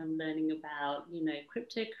market, and I'm learning about, you know,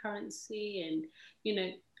 cryptocurrency, and, you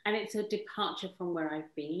know, and it's a departure from where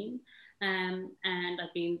I've been. And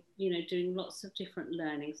I've been, you know, doing lots of different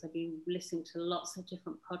learnings. I've been listening to lots of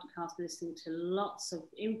different podcasts, listening to lots of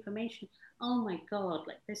information. Oh my God,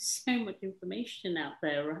 like there's so much information out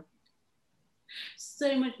there, right?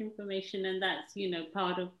 So much information. And that's, you know,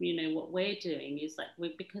 part of, you know, what we're doing is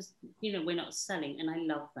like, because, you know, we're not selling. And I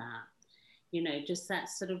love that. You know, just that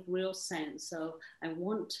sort of real sense of I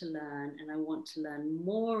want to learn, and I want to learn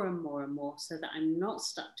more and more and more, so that I'm not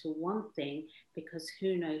stuck to one thing, because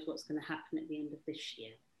who knows what's going to happen at the end of this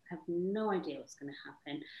year. I have no idea what's going to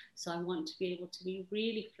happen. So I want to be able to be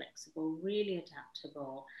really flexible, really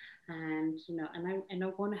adaptable, and, you know, and I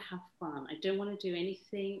want to have fun. I don't want to do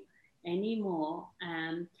anything anymore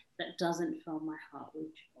that doesn't fill my heart with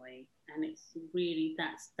joy. And it's really,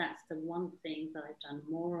 that's the one thing that I've done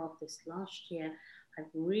more of this last year. I've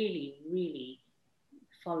really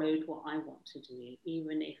followed what I want to do,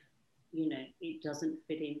 even if, you know, it doesn't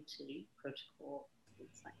fit into protocol.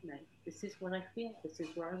 It's like, no, this is what I feel, this is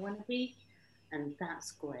where I want to be, and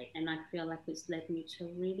that's great. And I feel like it's led me to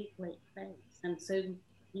a really great place. And so,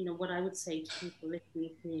 you know, what I would say to people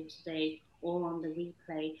listening here today or on the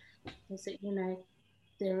replay is that, you know,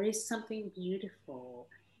 there is something beautiful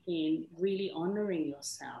in really honoring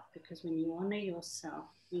yourself, because when you honor yourself,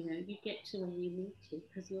 you know, you get to where you need to,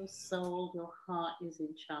 because your soul, your heart is in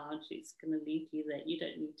charge. It's going to lead you there. You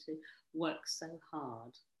don't need to work so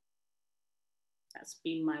hard. That's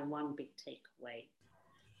been my one big takeaway.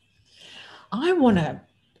 I want to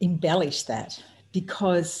embellish that,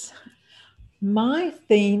 because my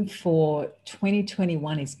theme for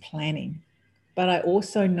 2021 is planning, but I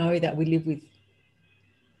also know that we live with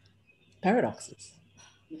paradoxes.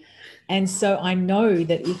 And so I know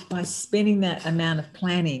that if by spending that amount of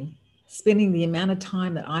planning, spending the amount of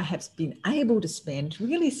time that I have been able to spend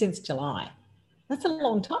really since July, that's a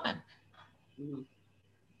long time. You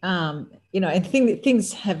know, and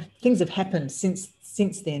things have happened since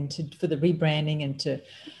then for the rebranding, and to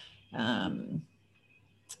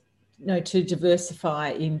you know, to diversify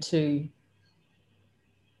into,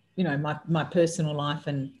 you know, my personal life,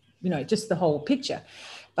 and, you know, just the whole picture.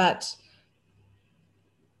 But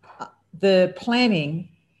the planning,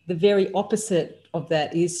 the very opposite of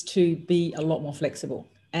that is to be a lot more flexible.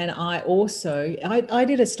 And I also, I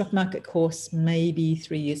did a stock market course maybe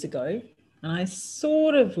 3 years ago, and I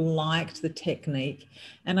sort of liked the technique,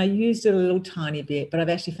 and I used it a little tiny bit, but I've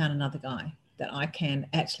actually found another guy that I can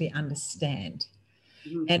actually understand.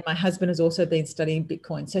 And my husband has also been studying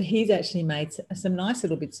Bitcoin. So he's actually made some nice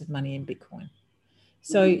little bits of money in Bitcoin.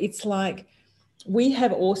 So it's like, we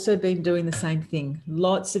have also been doing the same thing,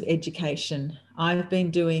 lots of education. I've been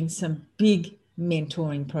doing some big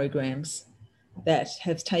mentoring programs that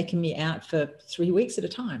have taken me out for 3 weeks at a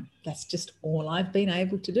time. That's just all I've been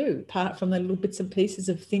able to do, apart from the little bits and pieces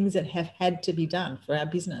of things that have had to be done for our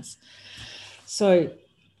business. So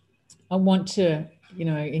I want to, you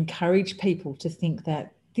know, encourage people to think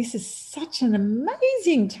that this is such an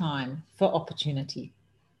amazing time for opportunity.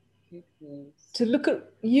 To look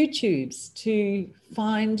at YouTubes, to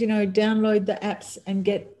find, you know, download the apps and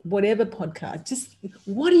get whatever podcast. Just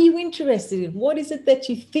what are you interested in? What is it that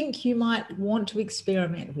you think you might want to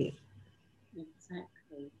experiment with?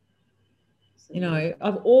 Exactly. You know,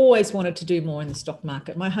 I've always wanted to do more in the stock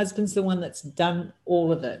market. My husband's the one that's done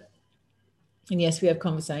all of it. And yes, we have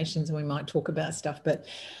conversations and we might talk about stuff, but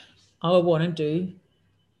I want to do,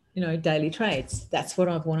 you know, daily trades. That's what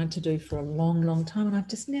I've wanted to do for a long, long time. And I've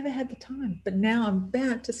just never had the time. But now I'm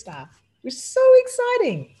about to start. It's so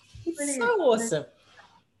exciting. It's Brilliant. so awesome.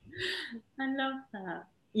 I love that.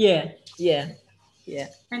 Yeah.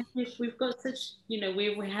 And we've got such, you know,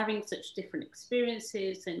 we're having such different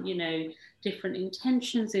experiences and, you know, different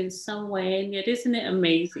intentions in some way. And yet, isn't it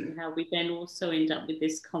amazing how we then also end up with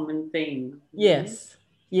this common thing? Yes.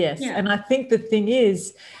 Yeah. And I think the thing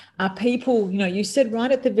is, people, you know, you said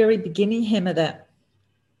right at the very beginning, Hema, that,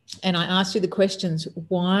 and I asked you the questions,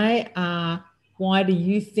 why Why do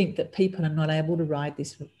you think that people are not able to ride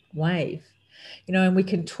this wave? You know, and we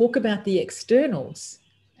can talk about the externals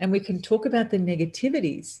and we can talk about the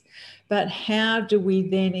negativities, but how do we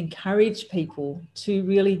then encourage people to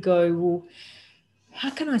really go, well, how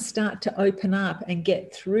can I start to open up and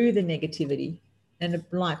get through the negativity? And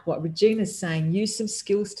like what Regina's saying, use some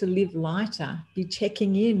skills to live lighter, be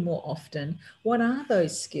checking in more often. What are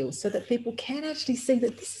those skills so that people can actually see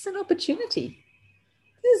that this is an opportunity?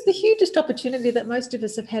 This is the hugest opportunity that most of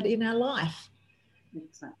us have had in our life.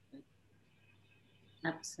 Exactly.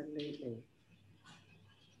 Absolutely.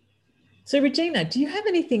 So, Regina, do you have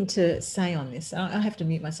anything to say on this? I have to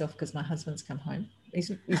mute myself because my husband's come home.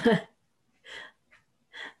 It's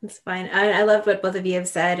fine. I love what both of you have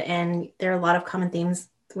said, and there are a lot of common themes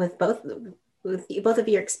with both of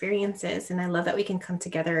your experiences, and I love that we can come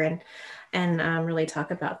together and really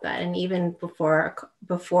talk about that. And even before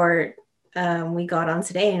we got on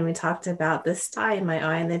today, and we talked about the sty in my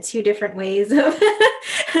eye and the two different ways of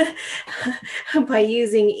by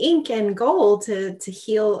using ink and gold to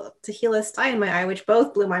heal a sty in my eye, which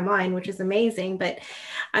both blew my mind, which is amazing. But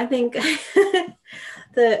I think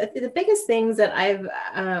the biggest things that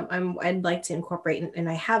I'd like to incorporate, and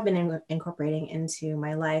I have been incorporating into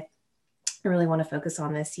my life, I really want to focus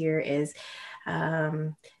on this year is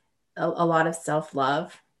a lot of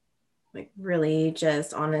self-love, like really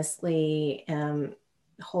just honestly,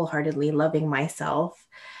 wholeheartedly loving myself,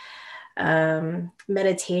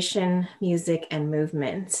 meditation, music, and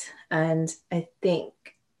movement. And I think,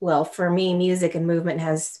 well, for me, music and movement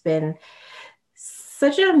has been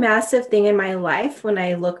such a massive thing in my life when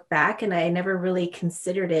I look back, and I never really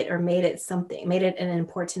considered it or made it an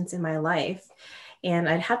importance in my life. And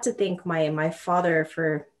I'd have to thank my father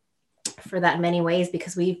for that in many ways,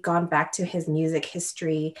 because we've gone back to his music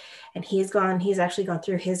history, and he's actually gone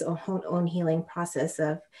through his own healing process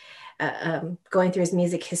of going through his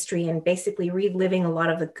music history and basically reliving a lot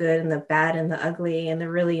of the good and the bad and the ugly and the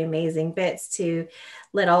really amazing bits to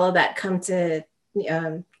let all of that come to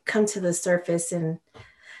the surface and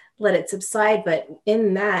let it subside. But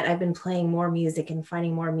in that, I've been playing more music and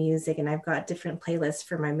finding more music, and I've got different playlists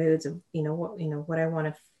for my moods of what I want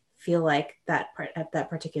to feel like at that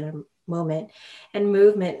particular moment. And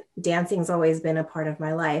movement, dancing's always been a part of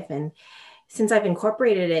my life, and since I've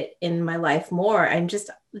incorporated it in my life more,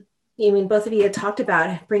 both of you had talked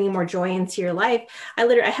about bringing more joy into your life. I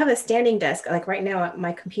have a standing desk. Like right now,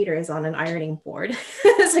 my computer is on an ironing board,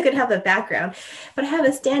 so I could have a background, but I have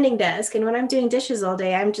a standing desk. And when I'm doing dishes all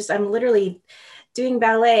day, I'm literally doing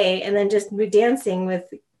ballet and then just dancing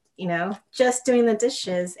with, just doing the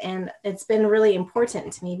dishes. And it's been really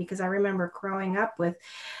important to me because I remember growing up with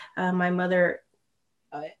my mother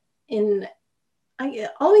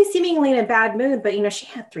always seemingly in a bad mood, but she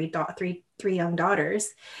had three young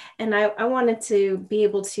daughters, and I wanted to be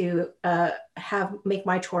able to make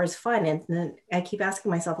my chores fun. And then I keep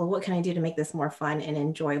asking myself, well, what can I do to make this more fun and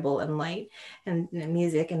enjoyable and light? And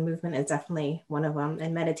music and movement is definitely one of them.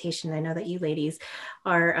 And meditation, I know that you ladies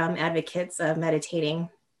are advocates of meditating,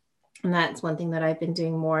 and that's one thing that I've been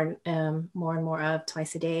doing more and more of,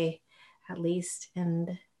 twice a day at least,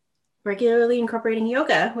 and regularly incorporating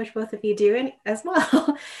yoga, which both of you do as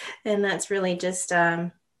well. And that's really just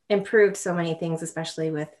improved so many things, especially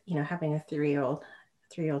with, having a three-year-old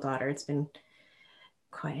daughter. It's been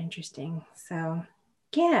quite interesting. So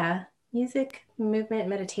yeah, music, movement,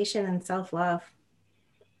 meditation, and self-love.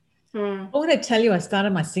 I want to tell you, I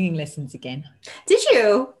started my singing lessons again. Did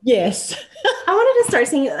you? Yes. I wanted to start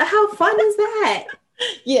singing. How fun is that?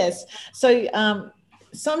 Yes. So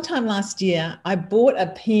sometime last year, I bought a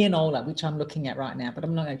pianola, which I'm looking at right now, but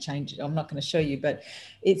I'm not going to change it. I'm not going to show you, but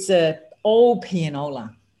it's a old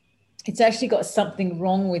pianola. It's actually got something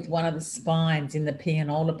wrong with one of the spines in the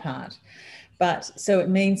pianola part. But so it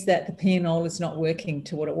means that the pianola is not working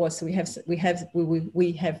to what it was. So we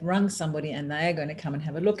have rung somebody, and they are going to come and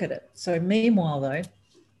have a look at it. So meanwhile, though,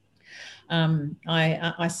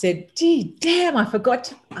 I said, gee, damn, I forgot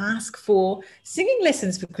to ask for singing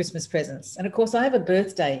lessons for Christmas presents. And of course, I have a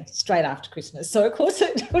birthday straight after Christmas. So of course,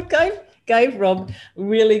 it gave Rob a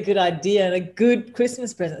really good idea and a good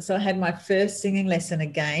Christmas present. So I had my first singing lesson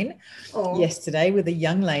again yesterday with a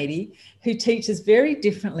young lady who teaches very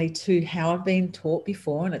differently to how I've been taught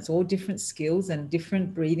before. And it's all different skills and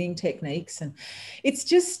different breathing techniques. And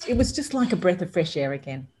it was just like a breath of fresh air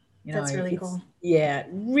again. That's really cool. Yeah,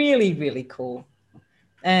 really, really cool.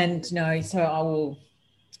 And, so I will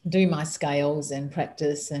do my scales and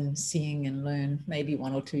practice and sing and learn maybe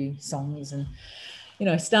one or two songs and,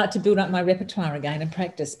 start to build up my repertoire again and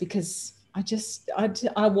practice, because I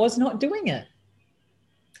was not doing it.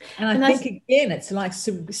 And I think, again, it's like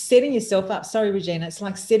setting yourself up. Sorry, Regina. It's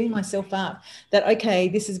like setting myself up that, okay,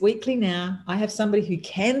 this is weekly now. I have somebody who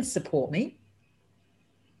can support me.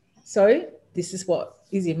 So this is what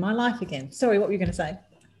is in my life again. Sorry, what were you going to say?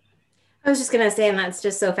 I was just going to say, and that's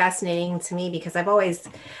just so fascinating to me because I've always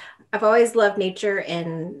loved nature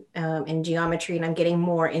and geometry, and I'm getting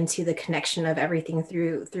more into the connection of everything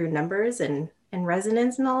through numbers and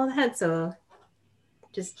resonance and all of that. So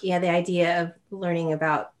just, yeah, the idea of learning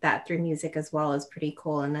about that through music as well is pretty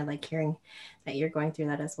cool. And I like hearing that you're going through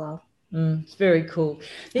that as well. It's very cool.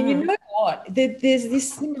 And you know what? There's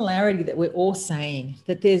this similarity that we're all saying,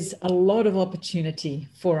 that there's a lot of opportunity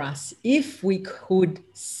for us if we could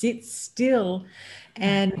sit still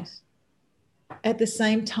and at the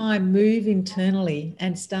same time move internally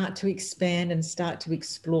and start to expand and start to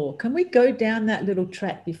explore. Can we go down that little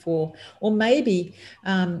track before? Or maybe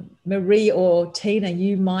Marie or Tina,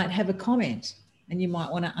 you might have a comment and you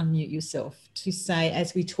might want to unmute yourself to say,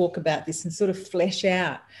 as we talk about this and sort of flesh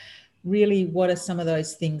out really what are some of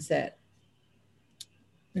those things that,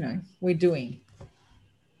 you know, we're doing.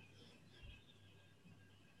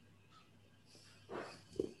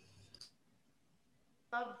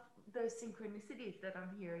 Love those synchronicities that I'm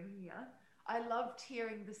hearing here. I loved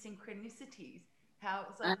hearing the synchronicities. How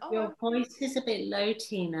it's like, your voice is a bit low,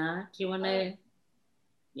 Tina. Do you want to,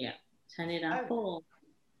 turn it up or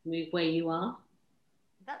move where you are?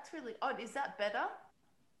 That's really odd. Is that better?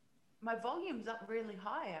 My volume's up really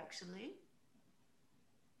high, actually.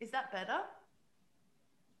 Is that better?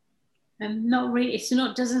 Not really. It's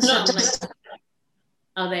not. Doesn't sound like.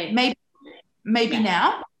 Are they? Maybe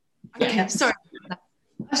now. Okay, sorry. I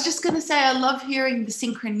was just going to say, I love hearing the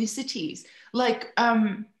synchronicities. Like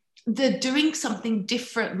the doing something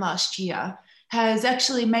different last year has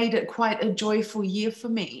actually made it quite a joyful year for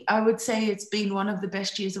me. I would say it's been one of the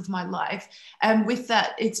best years of my life. And with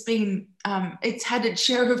that, it's had its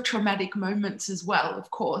share of traumatic moments as well, of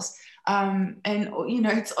course. And, you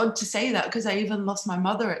know, it's odd to say that because I even lost my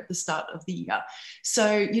mother at the start of the year.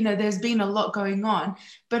 So, you know, there's been a lot going on.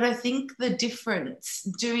 But I think the difference,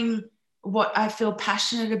 doing what I feel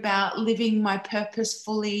passionate about, living my purpose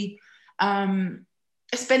fully,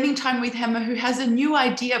 spending time with Hema, who has a new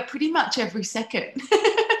idea pretty much every second.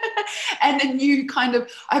 And a new kind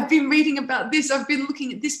of, I've been reading about this, I've been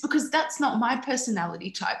looking at this, because that's not my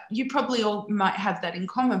personality type. You probably all might have that in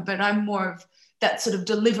common, but I'm more of that sort of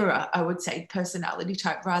deliverer, I would say, personality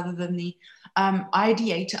type rather than the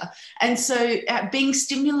ideator. And so being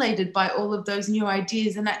stimulated by all of those new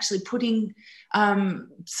ideas and actually putting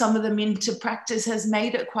some of them into practice has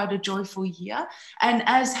made it quite a joyful year. And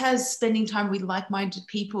as has spending time with like-minded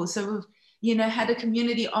people. So we've, you know, had a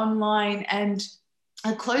community online and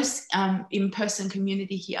a close in-person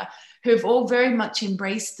community here who have all very much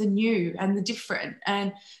embraced the new and the different.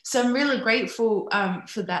 And so I'm really grateful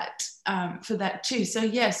for that too. So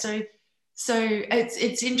yeah, so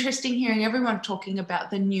it's interesting hearing everyone talking about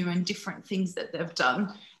the new and different things that they've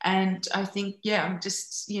done. And I think, yeah, I'm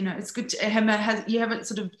just, you know, it's good to, you haven't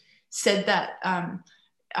sort of said that,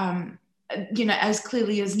 you know, as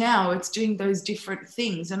clearly as now. It's doing those different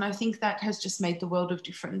things. And I think that has just made the world of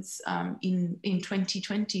difference in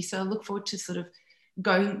 2020. So I look forward to sort of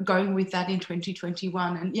going with that in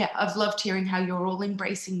 2021. And yeah, I've loved hearing how you're all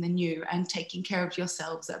embracing the new and taking care of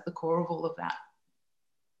yourselves at the core of all of that.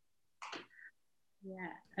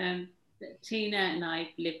 Yeah, Tina and I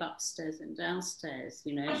live upstairs and downstairs.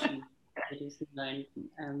 You know, she lives alone.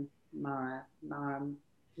 Mara,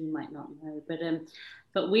 you might not know,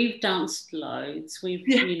 but we've danced loads. We've,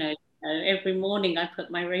 you know, every morning I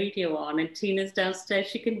put my radio on, and Tina's downstairs.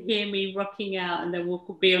 She can hear me rocking out, and then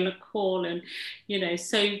we'll be on a call, and you know,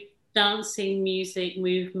 so dancing, music,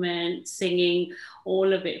 movement, singing,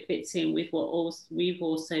 all of it fits in with what we've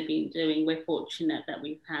also been doing. We're fortunate that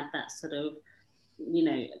we've had that sort of, you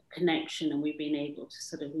know, connection, and we've been able to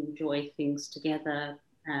sort of enjoy things together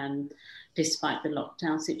despite the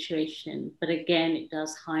lockdown situation. But again, it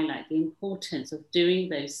does highlight the importance of doing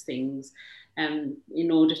those things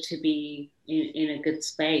in order to be in a good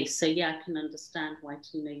space. So yeah, I can understand why,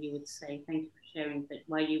 Tina, you would say, thank you for sharing that,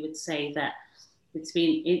 why you would say that it's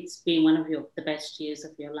been one of the best years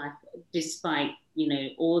of your life, despite, you know,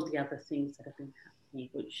 all the other things that have been happening,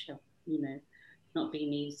 which have, you know, not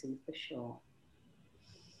been easy for sure.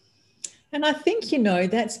 And I think, you know,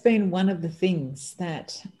 that's been one of the things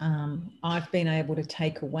that I've been able to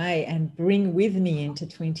take away and bring with me into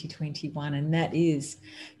 2021. And that is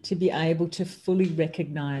to be able to fully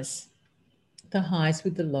recognize the highs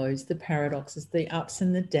with the lows, the paradoxes, the ups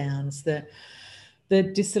and the downs, the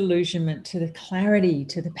disillusionment, to the clarity,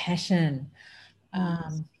 to the passion.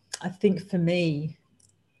 I think for me,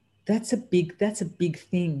 that's a big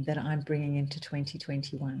thing that I'm bringing into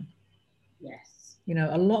 2021. Yes. You know,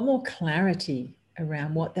 a lot more clarity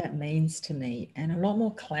around what that means to me, and a lot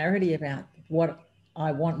more clarity about what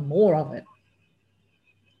I want more of it.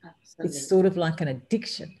 Absolutely. It's sort of like an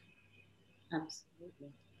addiction.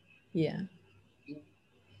 Absolutely. Yeah. Yeah.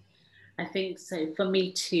 I think so. For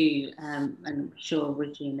me too, and I'm sure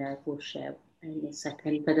Regina will share in a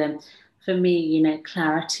second. But for me, you know,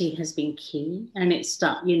 clarity has been key, and it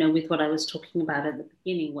you know, with what I was talking about at the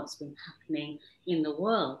beginning, what's been happening in the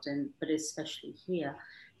world, and but especially here.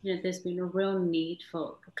 You know, there's been a real need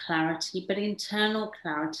for clarity, but internal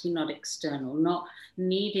clarity, not external, not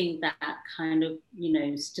needing that kind of, you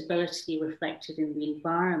know, stability reflected in the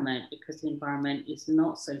environment, because the environment is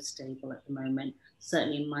not so stable at the moment,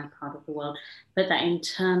 certainly in my part of the world, but that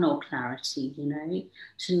internal clarity, you know,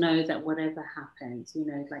 to know that whatever happens, you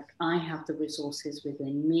know, like I have the resources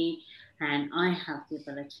within me, and I have the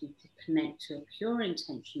ability to connect to a pure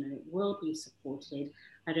intention, and it will be supported.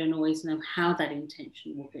 I don't always know how that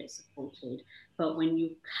intention will get supported, but when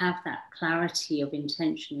you have that clarity of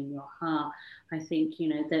intention in your heart, I think, you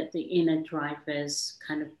know, that the inner drivers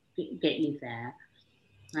kind of get you there.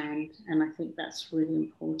 And I think that's really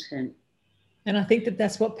important. And I think that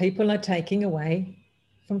that's what people are taking away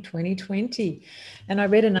from 2020. And I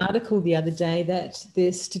read an article the other day that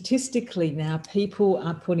there's statistically now people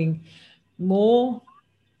are putting more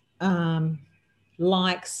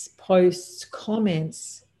likes, posts,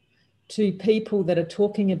 comments to people that are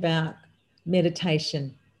talking about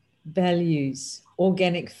meditation, values,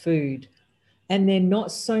 organic food, and they're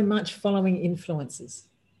not so much following influencers.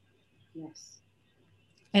 Yes.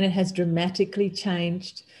 And it has dramatically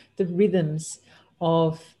changed the rhythms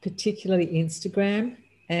of particularly Instagram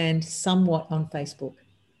and somewhat on Facebook.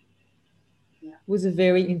 Yeah. It was a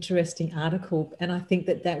very interesting article. And I think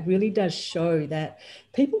that that really does show that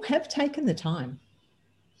people have taken the time.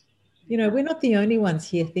 You know, we're not the only ones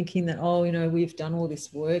here thinking that, oh, you know, we've done all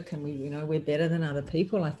this work and we, you know, we're better than other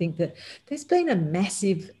people. I think that there's been a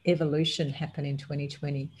massive evolution happen in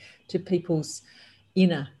 2020 to people's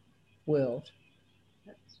inner world.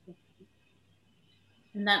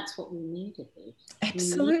 And that's what we needed.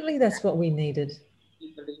 Absolutely, that's what we needed.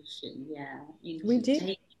 Evolution, yeah. We did.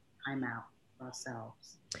 Take time out for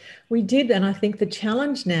ourselves. We did, and I think the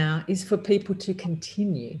challenge now is for people to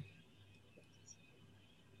continue.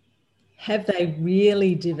 Have they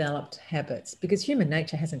really developed habits? Because human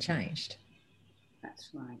nature hasn't changed. That's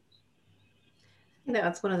right.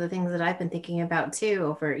 That's one of the things that I've been thinking about too.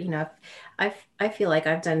 Over, you know, I feel like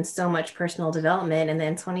I've done so much personal development, and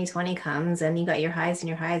then 2020 comes, and you got your highs and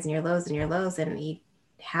your highs and your lows and your lows, and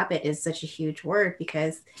habit is such a huge word,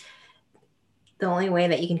 because the only way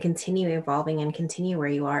that you can continue evolving and continue where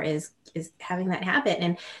you are is having that habit.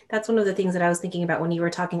 And that's one of the things that I was thinking about when you were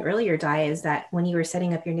talking earlier, Di, is that when you were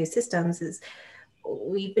setting up your new systems, is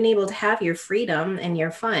we've been able to have your freedom and your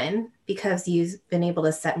fun because you've been able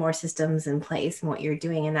to set more systems in place in what you're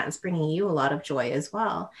doing, and that's bringing you a lot of joy as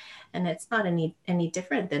well. And it's not any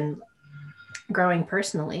different than growing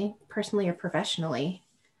personally or professionally.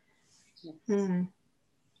 Yes. Mm.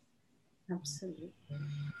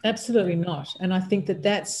 Absolutely not. And I think that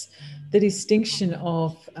that's the distinction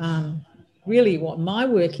of really what my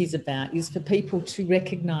work is about, is for people to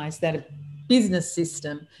recognize that a business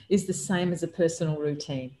system is the same as a personal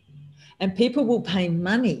routine. And people will pay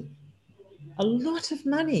money, a lot of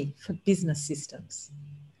money, for business systems.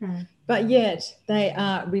 Mm. But yet they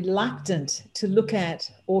are reluctant to look at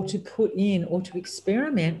or to put in or to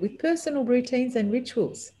experiment with personal routines and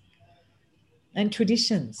rituals and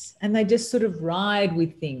traditions. And they just sort of ride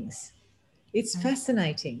with things. It's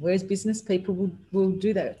fascinating. Whereas business people will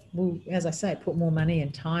do that, will, as I say, put more money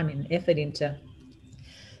and time and effort into,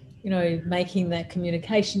 you know, making that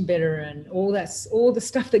communication better and all the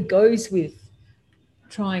stuff that goes with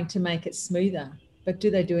trying to make it smoother. But do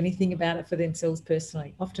they do anything about it for themselves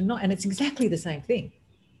personally? Often not. And it's exactly the same thing.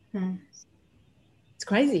 Mm. It's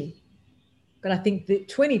crazy. But I think that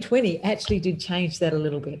 2020 actually did change that a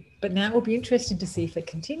little bit. But now it will be interesting to see if it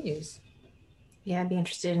continues. Yeah, I'd be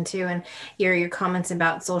interested in too. And your comments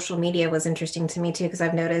about social media was interesting to me too, because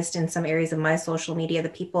I've noticed in some areas of my social media,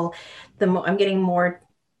 I'm getting more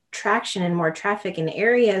traction and more traffic in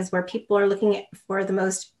areas where people are looking for the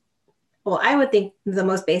most, well, I would think the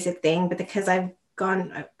most basic thing, but because I've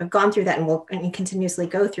gone through that and will continuously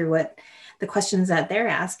go through what the questions that they're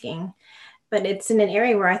asking. But it's in an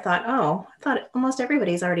area where I thought almost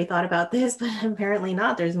everybody's already thought about this, but apparently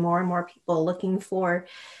not. There's more and more people looking for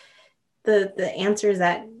the answers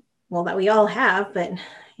that we all have, but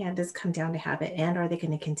yeah, it does come down to habit. And are they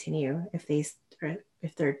going to continue if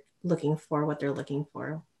they're looking for what they're looking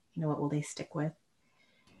for? what will they stick with?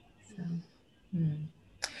 So.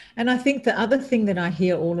 And I think the other thing that I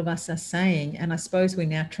hear all of us are saying, and I suppose we're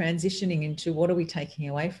now transitioning into what are we taking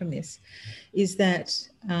away from this, is that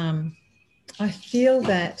I feel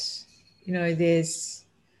that,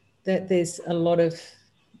 there's a lot of,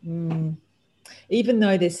 even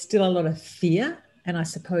though there's still a lot of fear, and I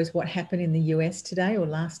suppose what happened in the US today or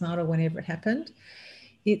last night or whenever it happened,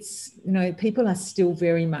 it's, people are still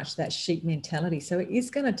very much that sheep mentality. So it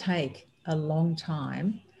is going to take a long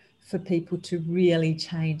time for people to really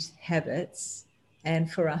change habits and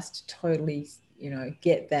for us to totally,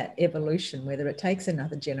 get that evolution, whether it takes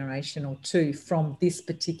another generation or two from this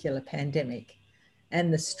particular pandemic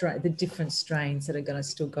and the different strains that are going to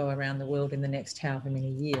still go around the world in the next however many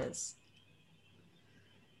years.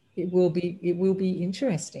 It will be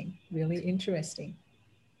interesting, really interesting.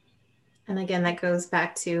 And again, that goes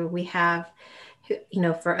back to, we have,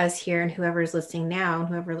 for us here and whoever's listening now, and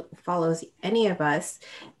whoever follows any of us,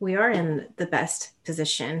 we are in the best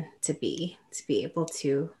position to be able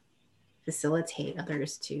to facilitate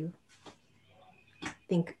others to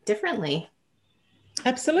think differently.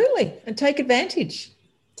 Absolutely. And take advantage.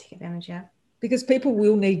 Yeah. Because people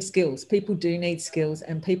will need skills. People do need skills,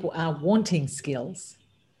 and people are wanting skills.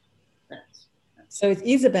 So it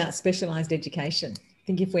is about specialized education. I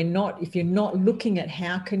think if you're not looking at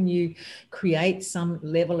how can you create some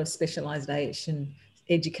level of specialization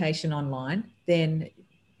education online, then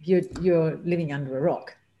you're living under a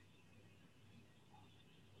rock.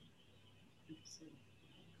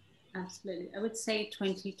 Absolutely. I would say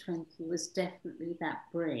 2020 was definitely that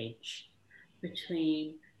bridge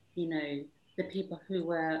between, the people who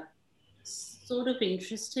were sort of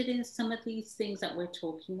interested in some of these things that we're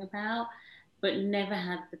talking about, but never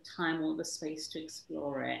had the time or the space to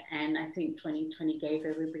explore it. And I think 2020 gave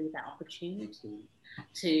everybody that opportunity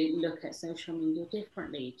to look at social media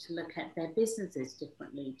differently, to look at their businesses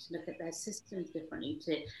differently, to look at their systems differently,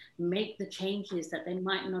 to make the changes that they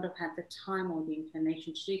might not have had the time or the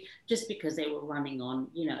inclination to do just because they were running on,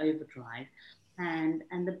 overdrive. And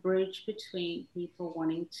the bridge between people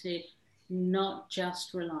wanting to not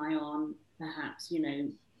just rely on perhaps,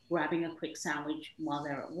 grabbing a quick sandwich while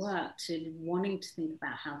they're at work, to wanting to think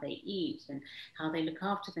about how they eat and how they look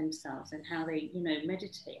after themselves and how they,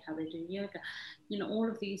 meditate, how they do yoga. All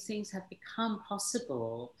of these things have become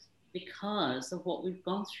possible because of what we've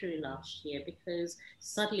gone through last year, because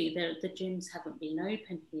suddenly the gyms haven't been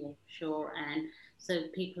open here for sure. And so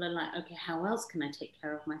people are like, okay, how else can I take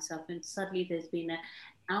care of myself? And suddenly there's been an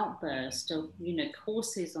outburst of,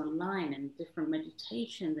 courses online and different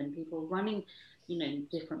meditations and people running,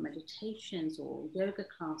 different meditations or yoga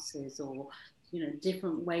classes or,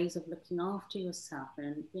 different ways of looking after yourself.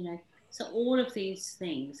 And, so all of these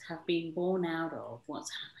things have been born out of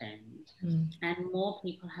what's happened. And more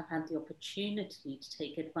people have had the opportunity to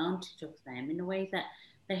take advantage of them in a way that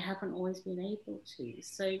they haven't always been able to.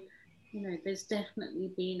 So, there's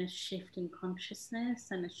definitely been a shift in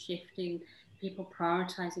consciousness and a shift in people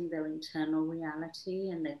prioritizing their internal reality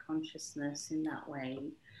and their consciousness in that way.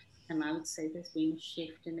 And I would say there's been a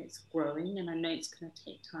shift and it's growing. And I know it's going to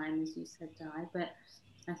take time, as you said, Di, but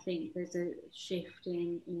I think there's a shift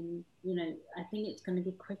in I think it's going to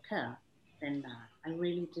be quicker than that. I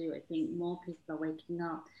really do. I think more people are waking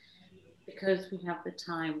up because we have the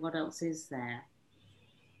time. What else is there?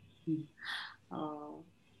 Oh,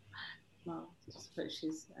 well, just but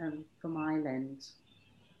she's from Ireland.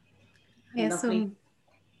 Yeah, lovely.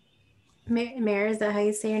 So Mare, is that how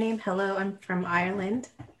you say your name? Hello, I'm from Ireland.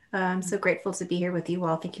 I'm so grateful to be here with you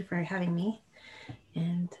all. Thank you for having me.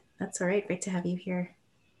 And that's all right. Great to have you here.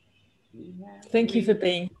 Yeah, Thank you for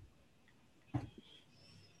being.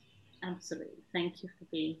 Absolutely. Thank you for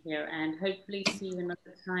being here, and hopefully see you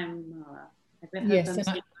another time, Mara. Yes,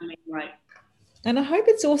 right. And I hope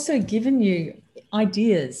it's also given you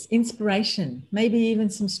ideas, inspiration, maybe even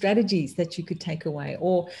some strategies that you could take away,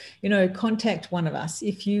 or, contact one of us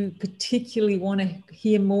if you particularly want to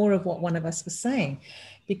hear more of what one of us was saying,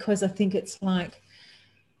 because I think it's like,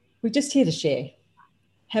 we're just here to share,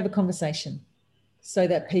 have a conversation so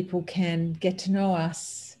that people can get to know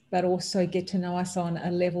us, but also get to know us on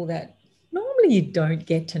a level that normally you don't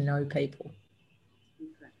get to know people.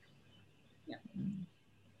 Yeah.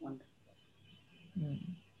 Wonderful.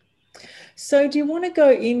 So do you want to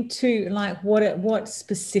go into like what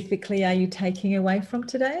specifically are you taking away from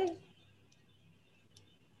today?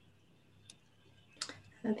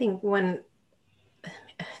 I think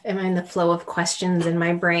I'm in the flow of questions in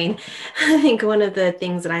my brain. I think one of the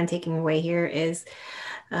things that I'm taking away here is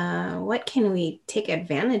what can we take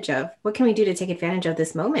advantage of? What can we do to take advantage of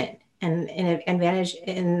this moment and advantage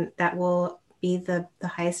in that will be the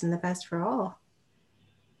highest and the best for all.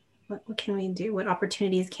 What can we do? What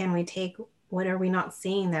opportunities can we take? What are we not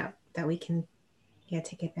seeing that we can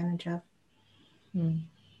take advantage of? And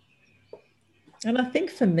I think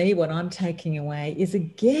for me, what I'm taking away is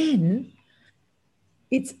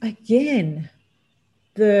it's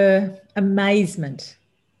the amazement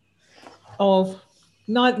of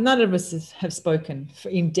none of us have spoken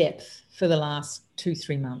in depth for the last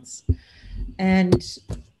 2-3 months. And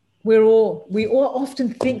we all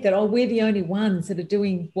often think that, we're the only ones that are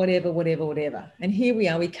doing whatever. And here we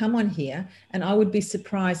are, we come on here, and I would be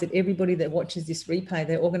surprised that everybody that watches this replay,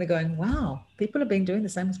 they're all going to go, wow, people have been doing the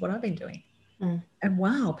same as what I've been doing. And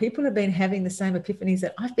wow, people have been having the same epiphanies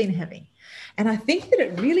that I've been having. And I think that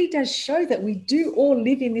it really does show that we do all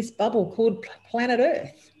live in this bubble called planet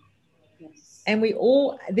Earth. Yes. And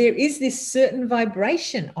there is this certain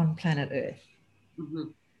vibration on planet Earth.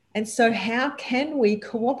 Mm-hmm. And so how can we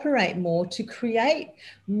cooperate more to create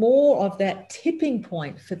more of that tipping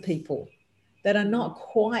point for people that are not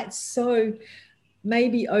quite so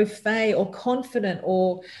maybe au fait or confident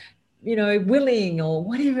or, willing or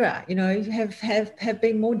whatever, have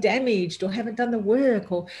been more damaged or haven't done the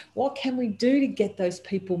work? Or what can we do to get those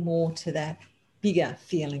people more to that bigger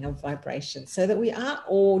feeling of vibration so that we are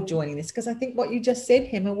all joining this? Because I think what you just said,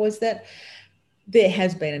 Hema, was that there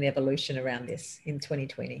has been an evolution around this in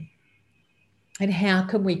 2020. And how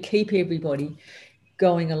can we keep everybody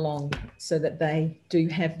going along so that they do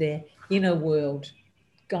have their inner world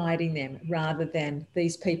guiding them, rather than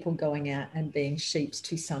these people going out and being sheeps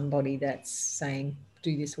to somebody that's saying,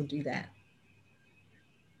 do this or do that?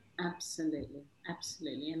 Absolutely.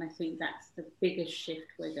 And I think that's the biggest shift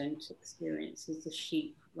we're going to experience, is the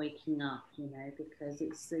sheep waking up, because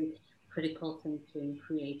it's the critical thinking,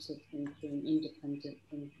 creative thinking, independent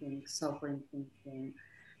thinking, sovereign thinking,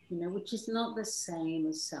 which is not the same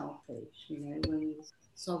as selfish. When we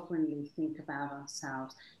sovereignly think about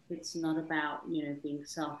ourselves, it's not about, being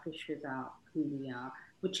selfish about who we are,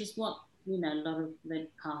 which is what, a lot of the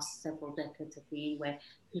past several decades have been, where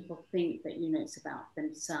people think that, it's about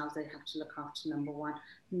themselves, they have to look after number one.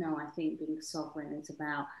 No, I think being sovereign is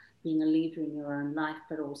about being a leader in your own life,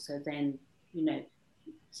 but also then,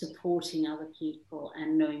 supporting other people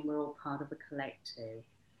and knowing we're all part of a collective.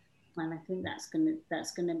 And I think that's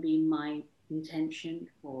gonna be my intention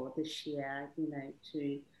for this year,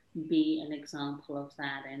 to be an example of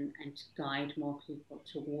that, and to guide more people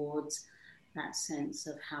towards that sense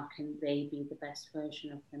of how can they be the best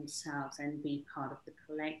version of themselves and be part of the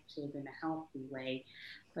collective in a healthy way,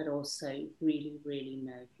 but also really, really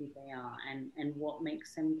know who they are and what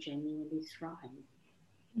makes them genuinely thrive.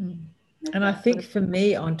 And I think for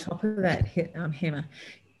me, on top of that, Hema,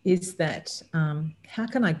 is that how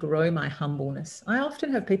can I grow my humbleness? I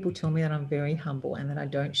often have people tell me that I'm very humble and that I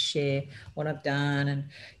don't share what I've done and,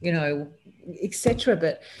 etc.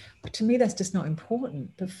 But to me, that's just not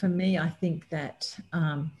important. But for me, I think that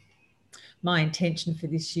my intention for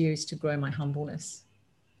this year is to grow my humbleness.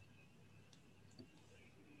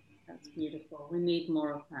 That's beautiful. We need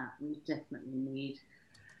more of that. We definitely need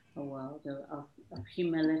a world of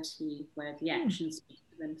humility, where the actions speak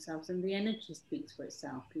for themselves and the energy speaks for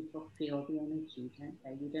itself. People feel the energy, don't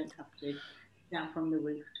they? You don't have to shout from the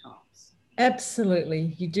rooftops.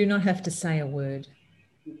 Absolutely. You do not have to say a word.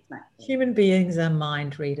 Exactly. Human beings are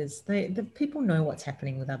mind readers. The people know what's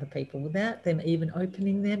happening with other people without them even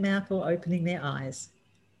opening their mouth or opening their eyes.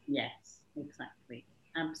 Yes, exactly.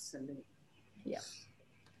 Absolutely. Yeah.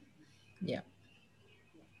 Yeah.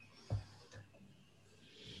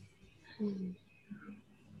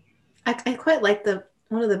 I quite like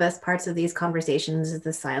one of the best parts of these conversations is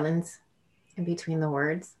the silence in between the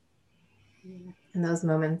words. Yeah. And those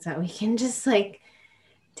moments that we can just take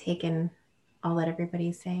in all that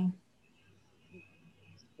everybody's saying.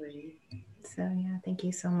 So yeah, thank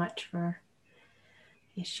you so much for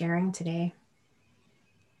sharing today.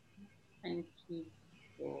 Thank you.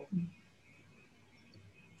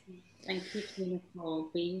 Thank you, Tina, for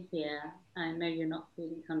being here. I know you're not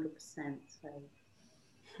feeling 100%, so.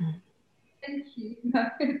 Thank you. No,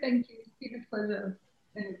 thank you. It's been a pleasure,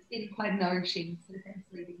 and it's been quite nourishing. So thanks,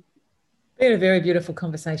 Lady. Been a very beautiful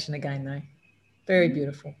conversation again, though. Very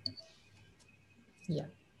beautiful. Yeah.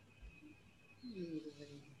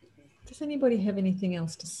 Does anybody have anything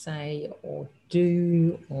else to say or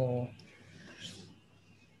do or?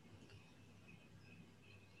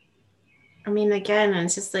 I mean, again,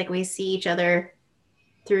 it's just like we see each other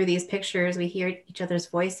through these pictures, we hear each other's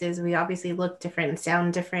voices, we obviously look different,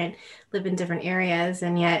 sound different, live in different areas,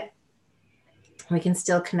 and yet we can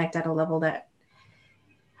still connect at a level that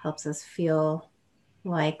helps us feel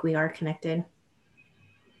like we are connected.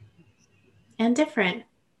 And different.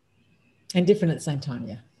 And different at the same time,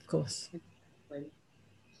 yeah, of course. It's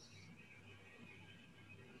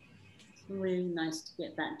really nice to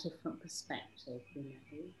get that different perspective,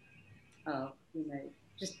 of,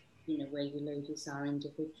 just, where you ladies are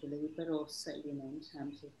individually, but also, in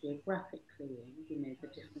terms of geographically, and, the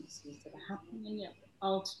differences that are happening. And yet,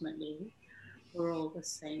 ultimately, we're all the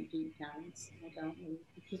same deep down inside, aren't we?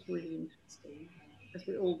 Which is really interesting, because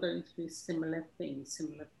we're all going through similar things,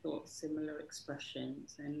 similar thoughts, similar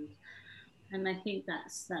expressions, and I think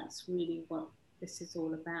that's really what this is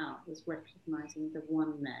all about, is recognizing the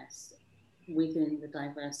oneness within the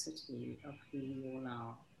diversity of who we all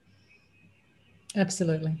are.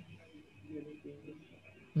 Absolutely. Really beautiful.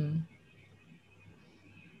 Mm.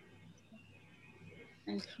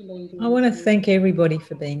 Thank you, ladies. I want to thank everybody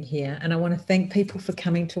for being here, and I want to thank people for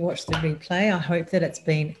coming to watch the replay. I hope that it's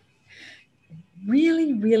been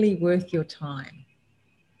really, really worth your time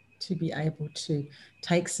to be able to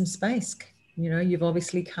take some space. You've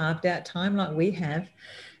obviously carved out time like we have,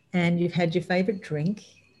 and you've had your favorite drink,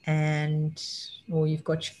 or you've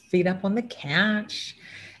got your feet up on the couch,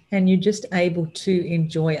 and you're just able to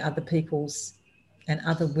enjoy other people's and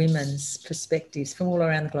other women's perspectives from all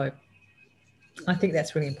around the globe. I think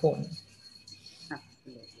that's really important.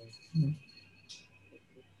 Absolutely. Mm.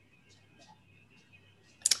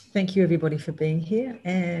 Thank you, everybody, for being here,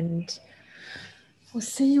 and we'll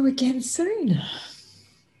see you again soon.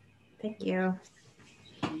 Thank you.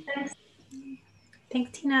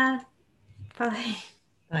 Thanks, Tina. Bye.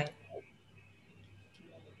 Bye.